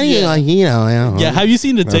 Can I money? Yeah. Yeah, have you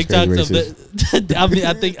seen the TikToks of the? I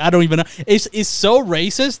mean, I don't even know. It's so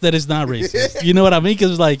racist that it's not racist. You know what I mean?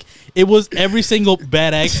 Because like it was every single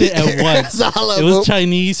bad accent at once. It was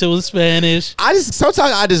Chinese. It was Spanish.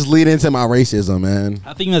 Sometimes I just lean into my racism, man.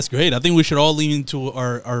 I think that's great. I think we should all lean into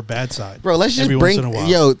our bad side, bro. Let's just once in a while.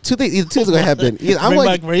 Yo, two things gonna happen. I'm bring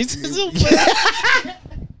like back racism.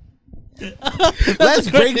 Let's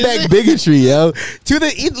bring back bigotry, yo.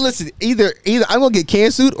 Either I'm gonna get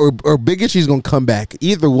canceled or bigotry's gonna come back.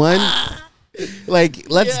 Either one. Like,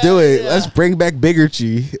 let's do it. Yeah. Let's bring back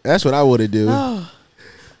bigotry. That's what I want to do. Oh,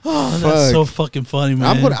 that's so fucking funny,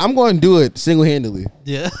 man. I'm going to do it single handedly.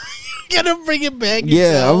 Yeah, you gotta bring it back.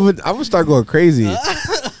 Yeah, I'm gonna start going crazy.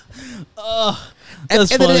 At That's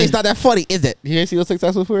the end of the day, funny. it's not that funny, is it? You ain't see what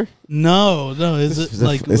Success before? No, is it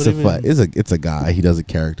like it's what do you mean? it's a guy. He does a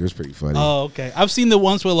character. It's pretty funny. Oh, okay. I've seen the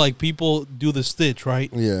ones where like people do the stitch,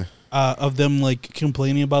 right? Yeah. Of them like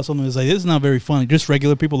complaining about something. It's like, this is not very funny. Just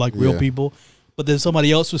regular people, like real Yeah. people. But then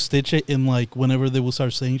somebody else will stitch it, and like whenever they will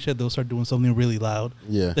start saying shit, they'll start doing something really loud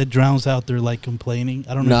Yeah. that drowns out their like complaining.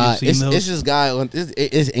 I don't know Nah, if you've seen those. it's this guy.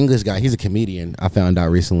 It's an English guy. He's a comedian. I found out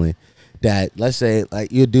recently that, let's say,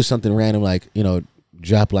 like, you do something random, like, you know,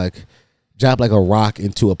 drop like a rock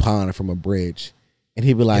into a pond from a bridge, and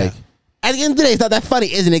he'd be like, at the end of the day, it's not that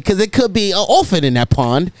funny, isn't it? Because it could be an orphan in that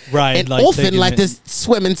pond, Right, And like orphan taking like it. this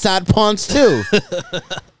swim inside ponds too,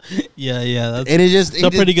 yeah. That's and it just it's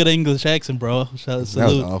a pretty good English accent, bro. Shout, That was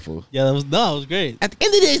salute. awful. Yeah, that was great. At the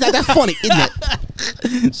end of the day, it's not that funny,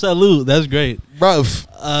 isn't it, Salute. That's great. bruv?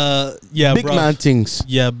 Yeah, Big bro. man things.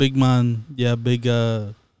 Yeah, big man. Yeah, big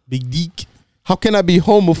geek. How can I be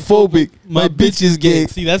homophobic? My bitch is gay.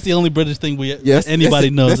 See, that's the only British thing Yes, anybody that's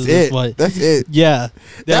it. knows. That's is this it. why. That's it. Yeah,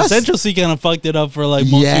 That's- Central C kind of fucked it up for like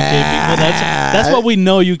most UK people. That's what we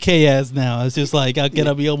know UK as now. It's just like, how can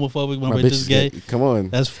I be homophobic? My bitch is gay. Come on.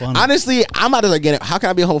 That's funny. Honestly, I'm out of there getting. How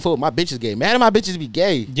can I be homophobic? My bitch is gay. Mad at my bitches be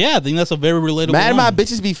gay. Yeah, I think that's a very relatable. Mad at my line.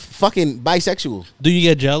 bitches be fucking bisexual. Do you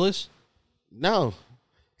get jealous? No,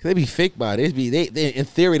 'cause they be fake by it. They in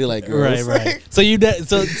theory they like girls. Right. So you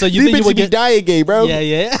so you These think you bitches would be get? dying gay, bro.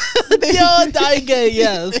 Yeah. Yo, die gay.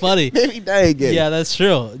 Yeah, that's funny. They be dying gay. Yeah, that's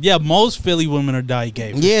true. Yeah, most Philly women are die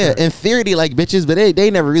gay. for Yeah, sure. in theory they like bitches, but they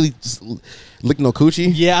never really just lick no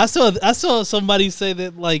coochie. Yeah, I saw somebody say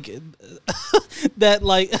that like that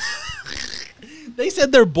like they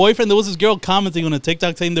said their boyfriend. There was this girl commenting on a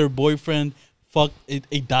TikTok saying their boyfriend fucked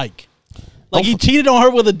a dyke. Like he cheated on her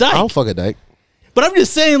with a I dyke. don't fuck a dyke. But I'm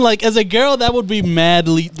just saying, like, as a girl, that would be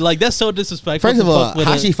madly like that's so disrespectful. First of to all, fuck with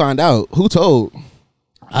how a- she find out? Who told?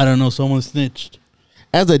 I don't know. Someone snitched.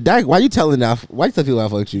 As a dyke, why you telling that? Why you tell people I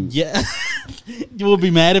fucked you? Yeah, you would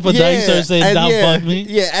be mad if a dyke starts saying as- "Don't yeah, fuck me."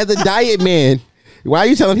 Yeah, as a diet man, why are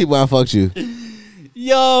you telling people I fucked you?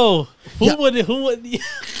 Yo, who Yeah. would?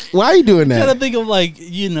 Why are you doing Trying to that? think of like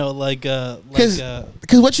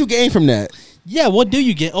Because what you gain from that? yeah. What do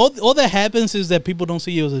you get? All that happens is that people don't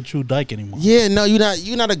see you as a true dyke anymore. Yeah, no,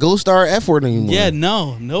 you're not a ghost star F word anymore. Yeah,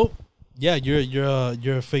 nope. Yeah,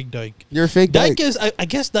 you're a fake dyke. You're a fake Dyke dyke. is I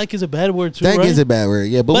guess dyke is a bad word too, Dyke right? is a bad word.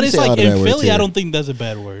 Yeah, but but we it's say all like the in bad words Philly, here. I don't think that's a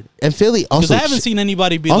bad word And Philly because also I haven't seen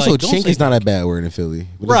anybody be also like. Don't chink say is not dyke. a bad word in Philly.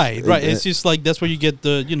 But Right. it's- It's just like that's where you get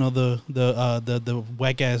the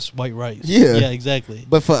whack ass white rice. Yeah. exactly.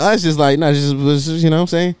 But for us, it's like no, just you know what I'm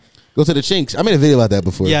saying. Go to the chinks. I made a video about that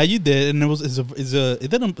before. Yeah, you did, and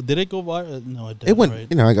did it go viral? No, it didn't. it went. Right?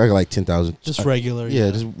 You know, I got like 10,000. Just regular. Yeah,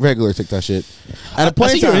 just regular TikTok shit. At a I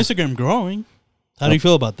point see in your time, Instagram growing. How do you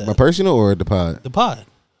feel about that? my personal or the pod. The pod.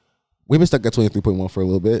 We've been stuck at 23.1 for a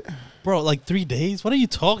little bit. Bro, like 3 days? What are you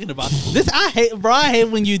talking about? I hate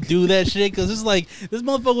when you do that shit because it's like this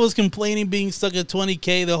motherfucker was complaining being stuck at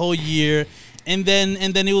 20K the whole year, and then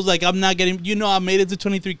he was like, I'm not getting. I made it to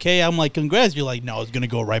 23K. I'm like, congrats. You're like, no, it's gonna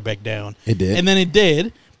go right back down. It did. and then it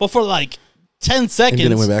did, but for like 10 seconds,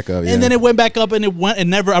 it went back up, yeah. and then it went back up, and it went and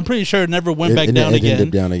never. I'm pretty sure it never went back It down didn't again.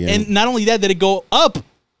 dip down again. And not only that, did it go up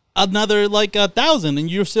another like 1,000,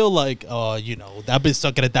 and you're still like, oh, I've been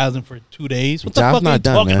stuck at 1,000 for 2 days. What the Job's fuck are you not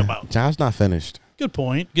done, talking man. about? Job's not finished. Good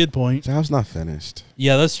point. Good point. Job's not finished.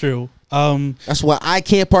 Yeah, that's true. That's why I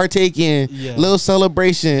can't partake in Yeah. little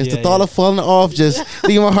celebrations. Yeah, the thought yeah. of falling off just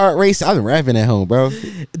leaving my heart race. I've been rapping at home, bro.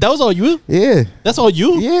 That was all you? Yeah. That's all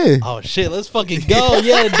you? Yeah. Oh shit, let's fucking go.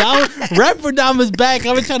 Yeah, Rap for Dom is back.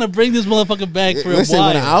 I've been trying to bring this motherfucker back for Listen, a while.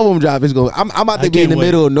 when the album drop, it's going. I'm about I to be in the can't wait.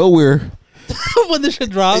 middle of nowhere. when this shit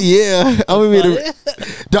drops. Yeah, I'm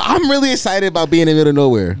really excited about being in the middle of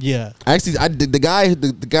nowhere. Yeah. Actually,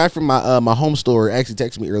 the guy from my home store actually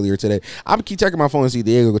texted me earlier today. I'm keep checking my phone and see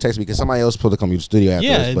Diego go text me because somebody else supposed to come to the studio after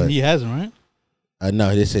Yeah, us. and But he hasn't, right?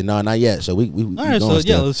 no, they said no, not yet. So we All right, going so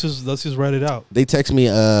still. let's just write it out. They text me.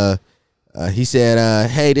 He said,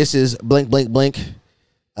 "Hey, this is blank blank blank.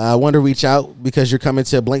 I want to reach out because you're coming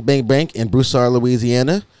to blank blank blank in Broussard,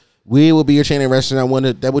 Louisiana. We will be your training restaurant. I want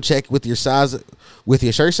to double check with your size, with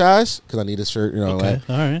your shirt size, because I need a shirt. Okay. Right?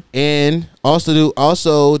 All right. And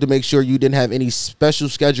also to make sure you didn't have any special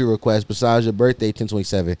schedule requests besides your birthday,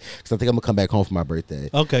 10/27. Because I think I'm gonna come back home for my birthday.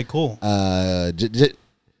 Okay, cool.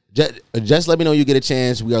 Just let me know you get a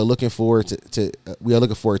chance. We are looking forward to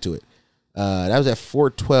it. That was at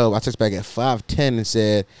 4:12. I texted back at 5:10 and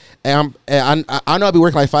said, hey, I know I'll be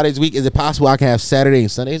working like 5 days a week. Is it possible I can have Saturday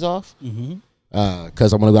and Sundays off? Mm-hmm.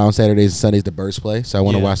 Because I'm gonna go out on Saturdays and Sundays. The Birds play, so I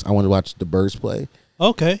want to Yeah. watch. I want to watch the Birds play.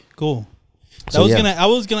 Okay, cool.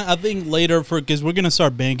 I think later because we're gonna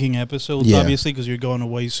start banking episodes, obviously, because you're going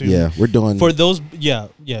away soon. Yeah, we're doing for those. Yeah,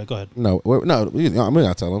 go ahead. No, I'm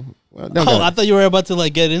gonna tell them. I thought you were about to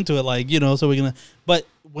like get into it, like so we're gonna. But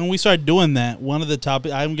when we start doing that, one of the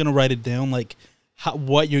topics I'm gonna write it down, like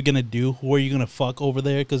what you're gonna do, who are you gonna fuck over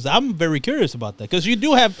there? Because I'm very curious about that. Because you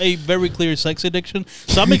do have a very clear sex addiction,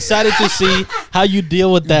 so I'm excited to see how you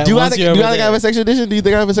deal with that. Do I think I have a sex addiction? Do you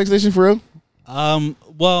think I have a sex addiction for real?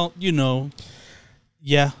 Well,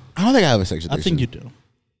 yeah. I don't think I have a sex addiction. I think you do.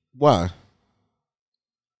 Why?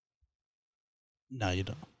 No, you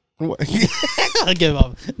don't. I give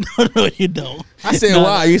up. No, you don't. I said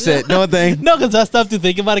why? You said no thing. No, because I stopped to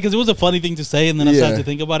think about it because it was a funny thing to say, and then I started to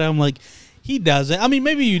think about it. I'm like, he doesn't. I mean,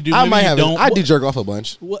 maybe you do. I maybe might you have. don't. I do jerk off a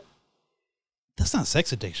bunch. What? That's not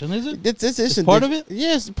sex addiction, is it? It's part of it.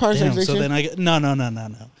 Yeah, it's part Damn, of sex addiction. So then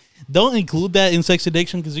no. Don't include that in sex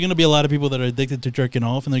addiction because there's gonna be a lot of people that are addicted to jerking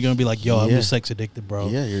off, and they're gonna be like, "Yo, I'm just sex addicted, bro."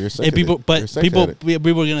 Yeah, you're a sex and people, addict. but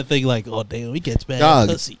people are gonna think like, "Oh, damn, he gets bad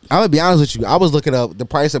pussy." I'm gonna be honest with you. I was looking up the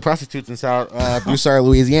price of prostitutes in Broussard,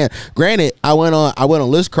 Louisiana. Granted, I went on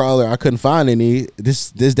List Crawler. I couldn't find any.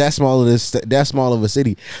 That small of a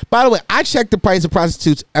city. By the way, I check the price of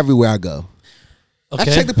prostitutes everywhere I go. Okay. I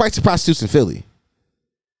check the price of prostitutes in Philly.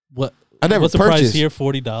 What? I never What's the purchased price here?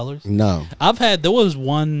 $40. No, there was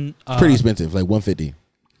one pretty expensive, like $150.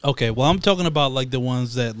 Okay, well, I'm talking about like the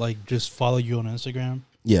ones that like just follow you on Instagram.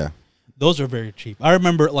 Yeah, those are very cheap. I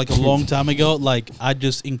remember like a long time ago, like I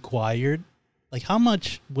just inquired, like how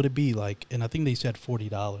much would it be, like, and I think they said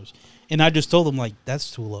 $40, and I just told them like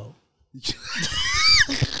that's too low.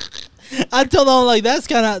 I told them like that's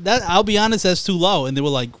kind of that. I'll be honest, that's too low, and they were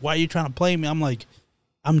like, "Why are you trying to play me?" I'm like,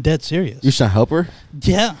 I'm dead serious. You trying to help her?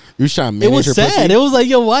 Yeah. You trying to manage her pussy? It was sad. pussy? It was like,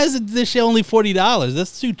 yo, why is this shit only $40?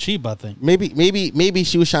 That's too cheap, I think. Maybe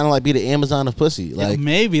she was trying to like be the Amazon of pussy. Like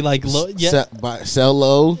maybe like low, yeah. Sell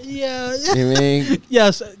low. Yeah. You know what I mean?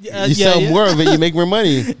 Yes. You sell more of it, you make more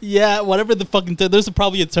money. Yeah, whatever the fucking term. There's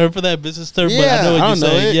probably a term for that, business term, but I know what you're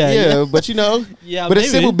saying. Yeah, but you know. Yeah, but maybe.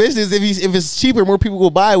 it's simple business. If it's cheaper, more people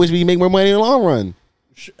will buy it, which means you make more money in the long run.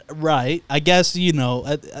 Right. I guess, well,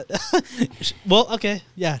 okay.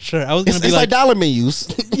 Yeah, sure. I was going to be like dollar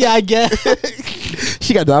menus. Yeah, I guess.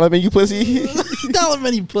 She got dollar menu pussy. Dollar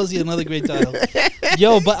menu pussy, another great title.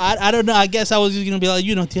 Yo, but I don't know. I guess I was just going to be like,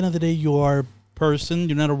 at the end of the day, you are a person.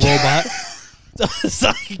 You're not a robot. So it's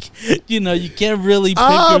like, you can't really pick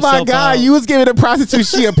yourself my God. out. You was giving a prostitute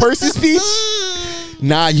she a person speech?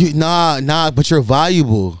 Nah, but you're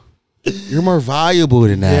valuable. You're more valuable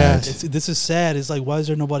than that. Yeah, this is sad. It's like, why is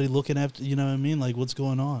there nobody looking after? You know what I mean? Like, what's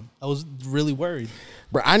going on? I was really worried.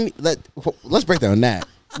 Bro, let's break down that.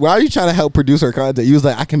 Why are you trying to help produce our content? You was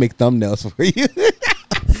like, I can make thumbnails for you.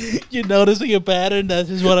 You're noticing a pattern. That's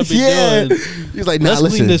just what I've been doing. He was like, nah,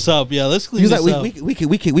 let's clean this up. Yeah, let's clean this up.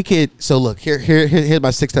 We could. So look, here's my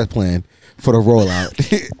 6-step plan for the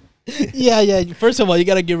rollout. Yeah. First of all, you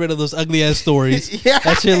got to get rid of those ugly ass stories. Yeah.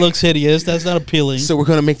 That shit looks hideous. That's not appealing. So we're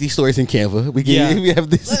gonna make these stories in Canva. We have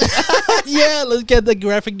this. Yeah, let's get the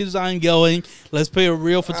graphic design going. Let's pay a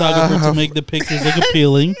real photographer to make the pictures look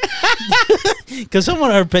appealing. Because some of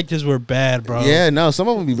our pictures were bad, bro. Yeah, no, some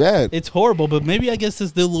of them be bad. It's horrible, but maybe I guess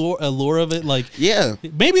it's the allure of it. Like, yeah,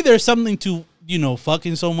 maybe there's something to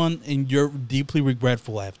fucking someone and you're deeply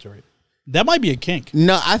regretful after it. That might be a kink.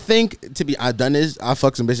 No, I think I've done this. I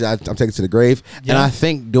fuck some bitches. I'm taking to the grave, and I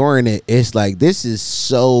think during it, it's like this is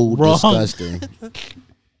so disgusting.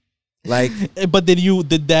 Like, but did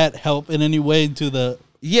that help in any way into the?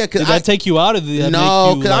 Yeah, did that take you out of the?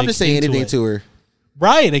 No, because I'm just saying anything to her.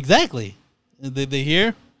 Right, exactly. Did they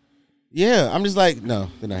hear? Yeah, I'm just like, no,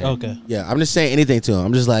 they're not here. Okay. Yeah, I'm just saying anything to him.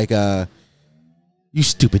 I'm just like, you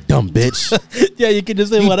stupid dumb bitch. Yeah, you can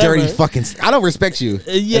just say you whatever. Dirty fucking. I don't respect you.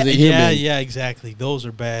 Yeah, exactly. Those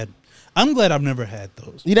are bad. I'm glad I've never had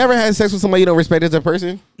those. You never had sex with somebody you don't respect as a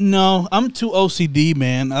person? No, I'm too OCD,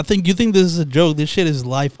 man. You think this is a joke. This shit is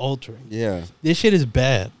life altering. Yeah. This shit is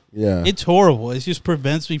bad. Yeah. It's horrible. It just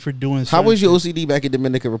prevents me from doing How was your OCD back in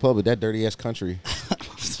Dominican Republic, that dirty ass country?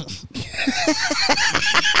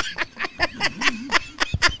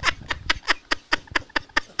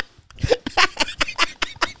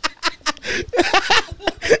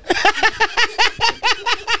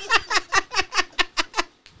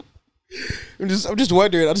 I'm just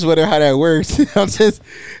wondering. I just wonder how that works. I'm just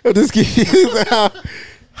confused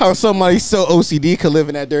how somebody so OCD could live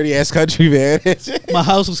in that dirty ass country, man. My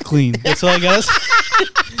house was clean. That's all I got.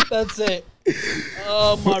 That's it.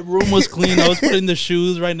 My room was clean. I was putting the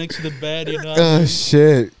shoes right next to the bed. Oh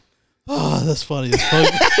shit. Oh, that's funny as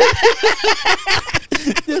fuck.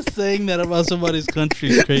 Just saying that about somebody's country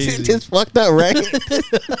is crazy. It's just fucked up, right?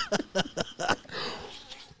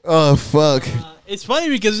 Oh fuck. It's funny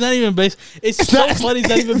because it's not even based. It's so funny. It's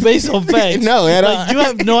not even based on facts. No, at all. like, you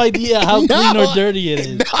have no idea how clean or dirty it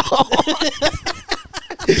is.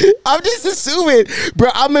 I'm just assuming, bro.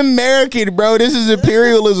 I'm American, bro. This is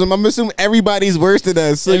imperialism. I'm assuming everybo's worse than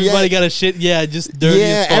us. So Everybody got a shit. Yeah, just dirty. Yeah,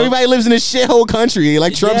 as fuck. everybody lives in a shithole country,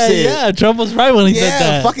 like Trump said. Yeah, Trump was right when he said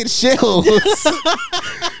that. Fucking shitholes.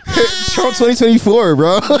 Trump 2024,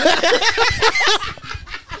 bro.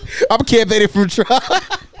 I'm campaigning for Trump.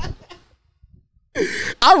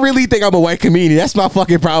 I really think I'm a white comedian. That's my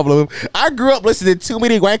fucking problem. I grew up listening to too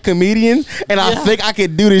many white comedians, and I think I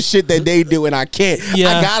can do the shit that they do, and I can't.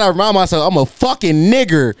 Yeah. I gotta remind myself, I'm a fucking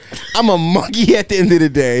nigger. I'm a monkey at the end of the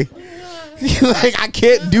day. Like, I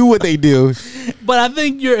can't do what they do. But I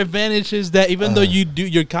think your advantage is that even though you do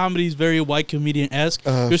your comedy is very white comedian-esque,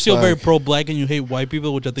 you're still very pro-black and you hate white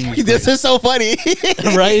people, which I think is This is so funny.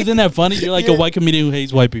 right? Isn't that funny? You're like a white comedian who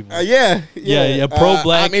hates white people. Yeah.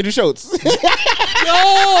 Pro-black. I'm Andrew Schultz.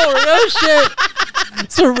 Yo, real shit.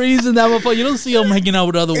 It's a reason that motherfucker. You don't see him hanging out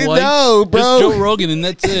with other whites. No, bro. Just Joe Rogan, and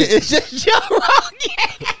that's it. It's just Joe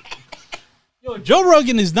Rogan. Yo, Joe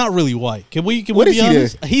Rogan is not really white. Can we What be is he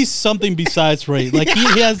honest? then? He's something besides race. Like he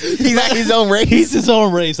has. He's like his own race. He's his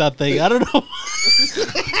own race. I think. I don't know.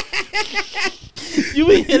 You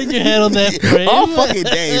been hitting your head on that frame all fucking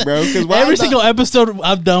day, bro. Every single episode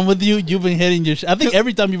I've done with you, you've been hitting your. I think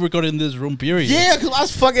every time you recorded in this room, period. Yeah, because I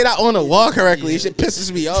was fucking out on the wall correctly. It shit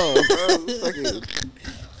pisses me off, bro. Fucking,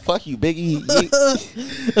 fuck you, Biggie.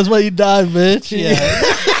 That's why you died, bitch. Yeah.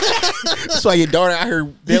 That's why your daughter out here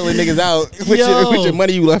bailing niggas out with your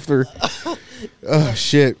money you left her. Oh,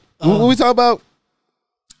 shit. What we talking about?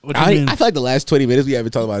 What you mean? I feel like the last 20 minutes we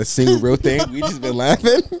haven't talked about a single real thing. We just been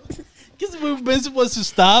laughing. Because we've been supposed to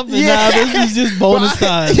stop, and now this is just bonus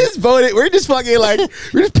time. Just bonus. We're just fucking like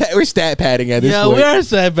we're stat padding at this point. Yeah, we are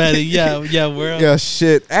sad padding. Yeah, we're Yeah,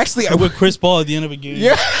 shit. Actually, with Chris Paul at the end of a game.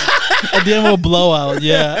 Yeah. At the end of a blowout.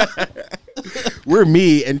 Yeah. We're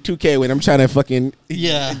me and 2K when I'm trying to fucking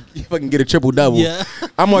get a triple double. Yeah.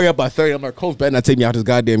 I'm already up by 30. I'm like, Coach better not take me out this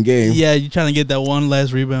goddamn game. Yeah, you're trying to get that one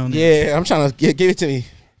last rebound. Yeah, I'm trying to give it to me.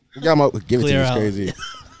 Give it to me. It's crazy.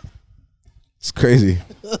 It's crazy.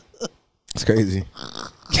 It's crazy.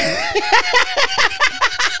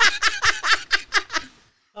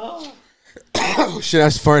 Oh shit! I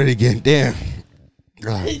just farted again. Damn.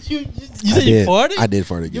 You said you farted? I did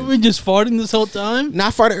fart again. You've been just farting this whole time? No, I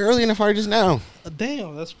farted early and I farted just now.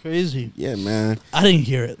 Damn, that's crazy. Yeah, man. I didn't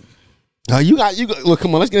hear it. You got look.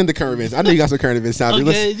 Come on, let's get into current events. I know you got some current events, Tommy.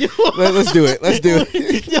 Okay, Let's do it. Let's do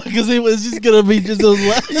it. Yeah, because it was just gonna be just those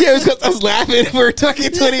laughing. Yeah, it's because I was laughing for talking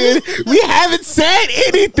 20 minutes. We haven't said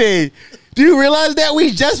anything. Do you realize that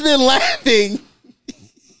we just been laughing?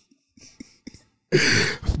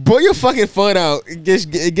 Blow your fucking phone out.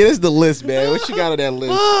 Get us the list, man. What you got on that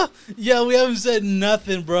list? Yeah, we haven't said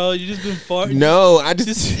nothing, bro. You just been farting. No, I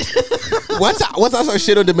just once I saw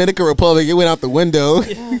shit on Dominican Republic, it went out the window.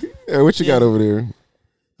 Yeah. What you got over there?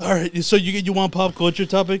 All right, so you want pop culture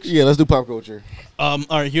topics? Yeah, let's do pop culture. All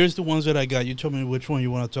right, here's the ones that I got. You tell me which one you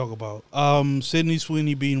want to talk about. Sydney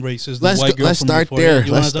Sweeney being racist. The white girl let's from start Euphoria. there.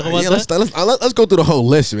 You want to talk about that? Let's go through the whole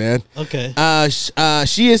list, man. Okay.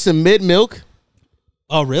 She is some mid milk.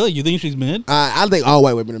 Oh, really? You think she's mid? I think all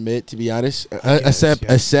white women are mid, to be honest. Except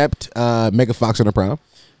Megan Fox on the prom.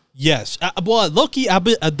 Yes. Well, Loki,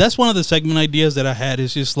 that's one of the segment ideas that I had.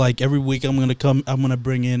 Is just like every week I'm gonna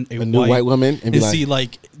bring in a new white woman and see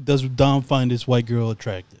like, does Dom find this white girl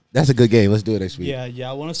attractive? That's a good game. Let's do it next week. Yeah.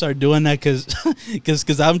 I want to start doing that because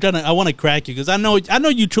I want to crack you because I know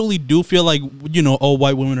you truly do feel like all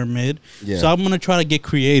white women are mid. Yeah. So I'm gonna try to get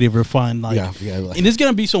creative or find and it's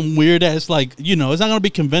gonna be some weird ass it's not gonna be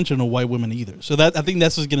conventional white women either. So that I think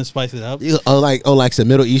that's what's gonna spice it up. Like some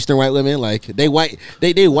Middle Eastern white women, like they white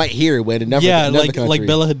here, but never like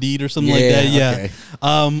Bella Hadid or something like that. Yeah.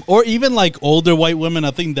 Okay. Or even like older white women.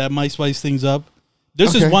 I think that might spice things up.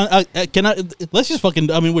 This is one. Let's just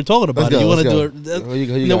fucking. I mean, we're talking about it. You want to do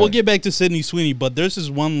it? We'll get back to Sydney Sweeney, but there's this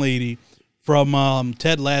one lady from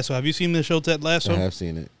Ted Lasso. Have you seen the show Ted Lasso? I have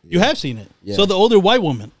seen it. Yeah. You have seen it. Yeah. So the older white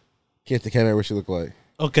woman. Can't remember what she looked like.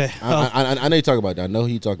 Okay. I know you talking about that. I know who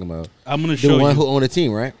you talking about. I'm gonna show you the one who owned a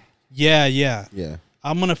team, right? Yeah.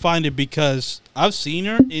 I'm gonna find it because I've seen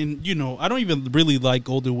her, and I don't even really like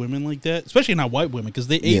older women like that, especially not white women because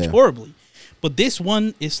they age horribly. But this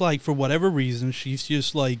one, it's like for whatever reason, she's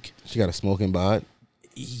just like she got a smoking bod.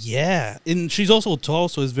 Yeah, and she's also tall,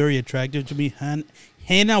 so it's very attractive to me. Hannah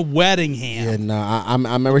Waddingham. Yeah, nah, I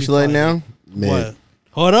remember she like now. What?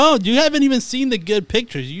 Hold on, you haven't even seen the good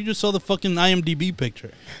pictures. You just saw the fucking IMDb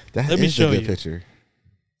picture. Let me show you. Picture.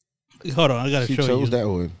 Hold on, I gotta show you. She chose that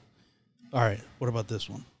one. All right, what about this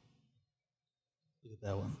one?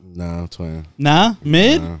 That one. No, twin. Nah,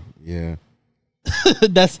 mid. Yeah.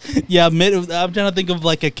 That's mid. I'm trying to think of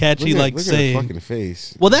like a catchy Look at her saying. fucking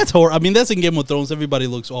face. Well, that's horror. I mean, that's in Game of Thrones. Everybody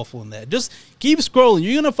looks awful in that. Just keep scrolling.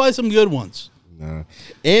 You're gonna find some good ones. No.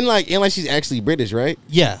 And like she's actually British, right?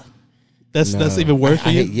 Yeah, that's No. even worse for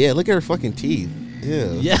you. Yeah, look at her fucking teeth.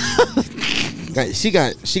 Ew. Yeah, She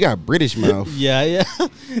got British mouth. yeah.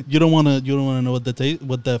 You don't want to know what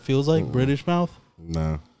that feels like. British mouth.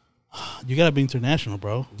 No. You gotta be international,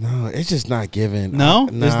 bro. No, it's just not given. No,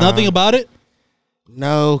 there's nothing about it.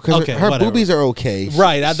 No, because Okay, her whatever. boobies are okay.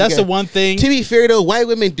 Right, that's the one thing. To be fair though, white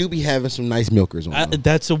women do be having some nice milkers on them.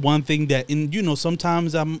 That's the one thing that,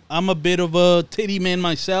 sometimes I'm a bit of a titty man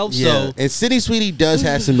myself. Yeah, So, and City Sweetie does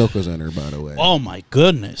have some milkers on her, by the way. oh my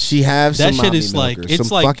goodness, She has that some shit mommy is like milkers, it's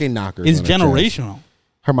some like fucking knockers. It's on her chest. generational.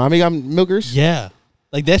 Her mommy got milkers. Yeah,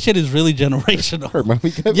 like that shit is really generational. Her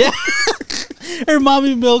mommy got. Yeah, her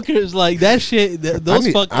mommy milkers like that shit. Those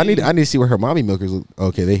fucking. I need to see where her mommy milkers look.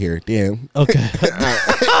 Okay, they here. Damn. Okay.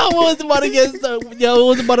 I was about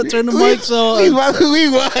to turn the mic so. We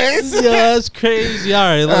was. Yeah, that's crazy. All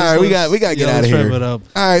right, All right, we got to get out of let's here. wrap it up.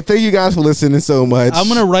 All right, thank you guys for listening so much. I'm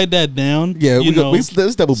gonna write that down. Yeah, let's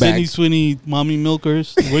double back. Sydney Sweeney, mommy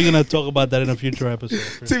milkers. We're gonna talk about that in a future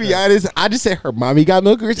episode. To be honest, I just said her mommy got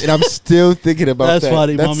milkers, and I'm still thinking about That's that.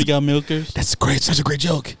 funny. Mommy got milkers. That's great. Such a great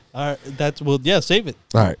joke. All right, save it.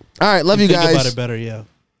 All right. Love you Think guys. about it better. Yeah.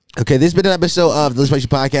 Okay, this has been an episode of the Listen What You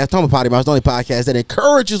Podcast, Talking Potty Mouth, the only podcast that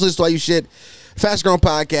encourages you to listen to all you shit. Fast growing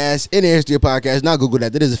podcast in the history of podcasts. Not Google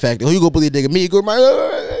that. That is a fact. Who you go believe, nigga? Me, go my.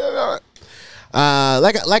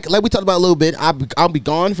 Like we talked about a little bit. I'll be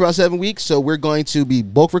gone for about 7 weeks, so we're going to be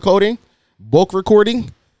bulk recording.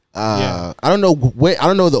 I don't know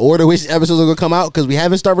the order which episodes are gonna come out because we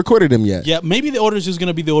haven't started recording them yet. Yeah, maybe the order is just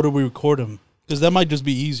gonna be the order we record them because that might just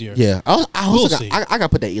be easier. Yeah, We'll see. I gotta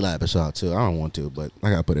put that Eli episode out too. I don't want to, but I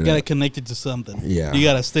gotta put it. You gotta out. connect it to something. Yeah. You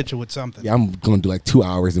gotta stitch it with something. Yeah, I'm gonna do like 2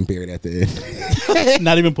 hours and bury it at the end.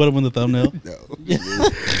 Not even put them in the thumbnail. No.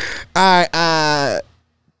 All right.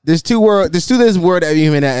 There's two this word that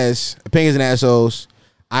human as opinions and assholes.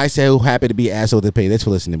 I say who happy to be asshole to pay. Thanks for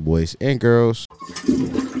listening, boys and girls.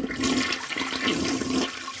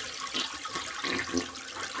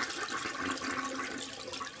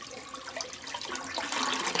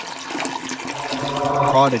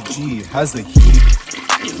 Prodigy has the heat.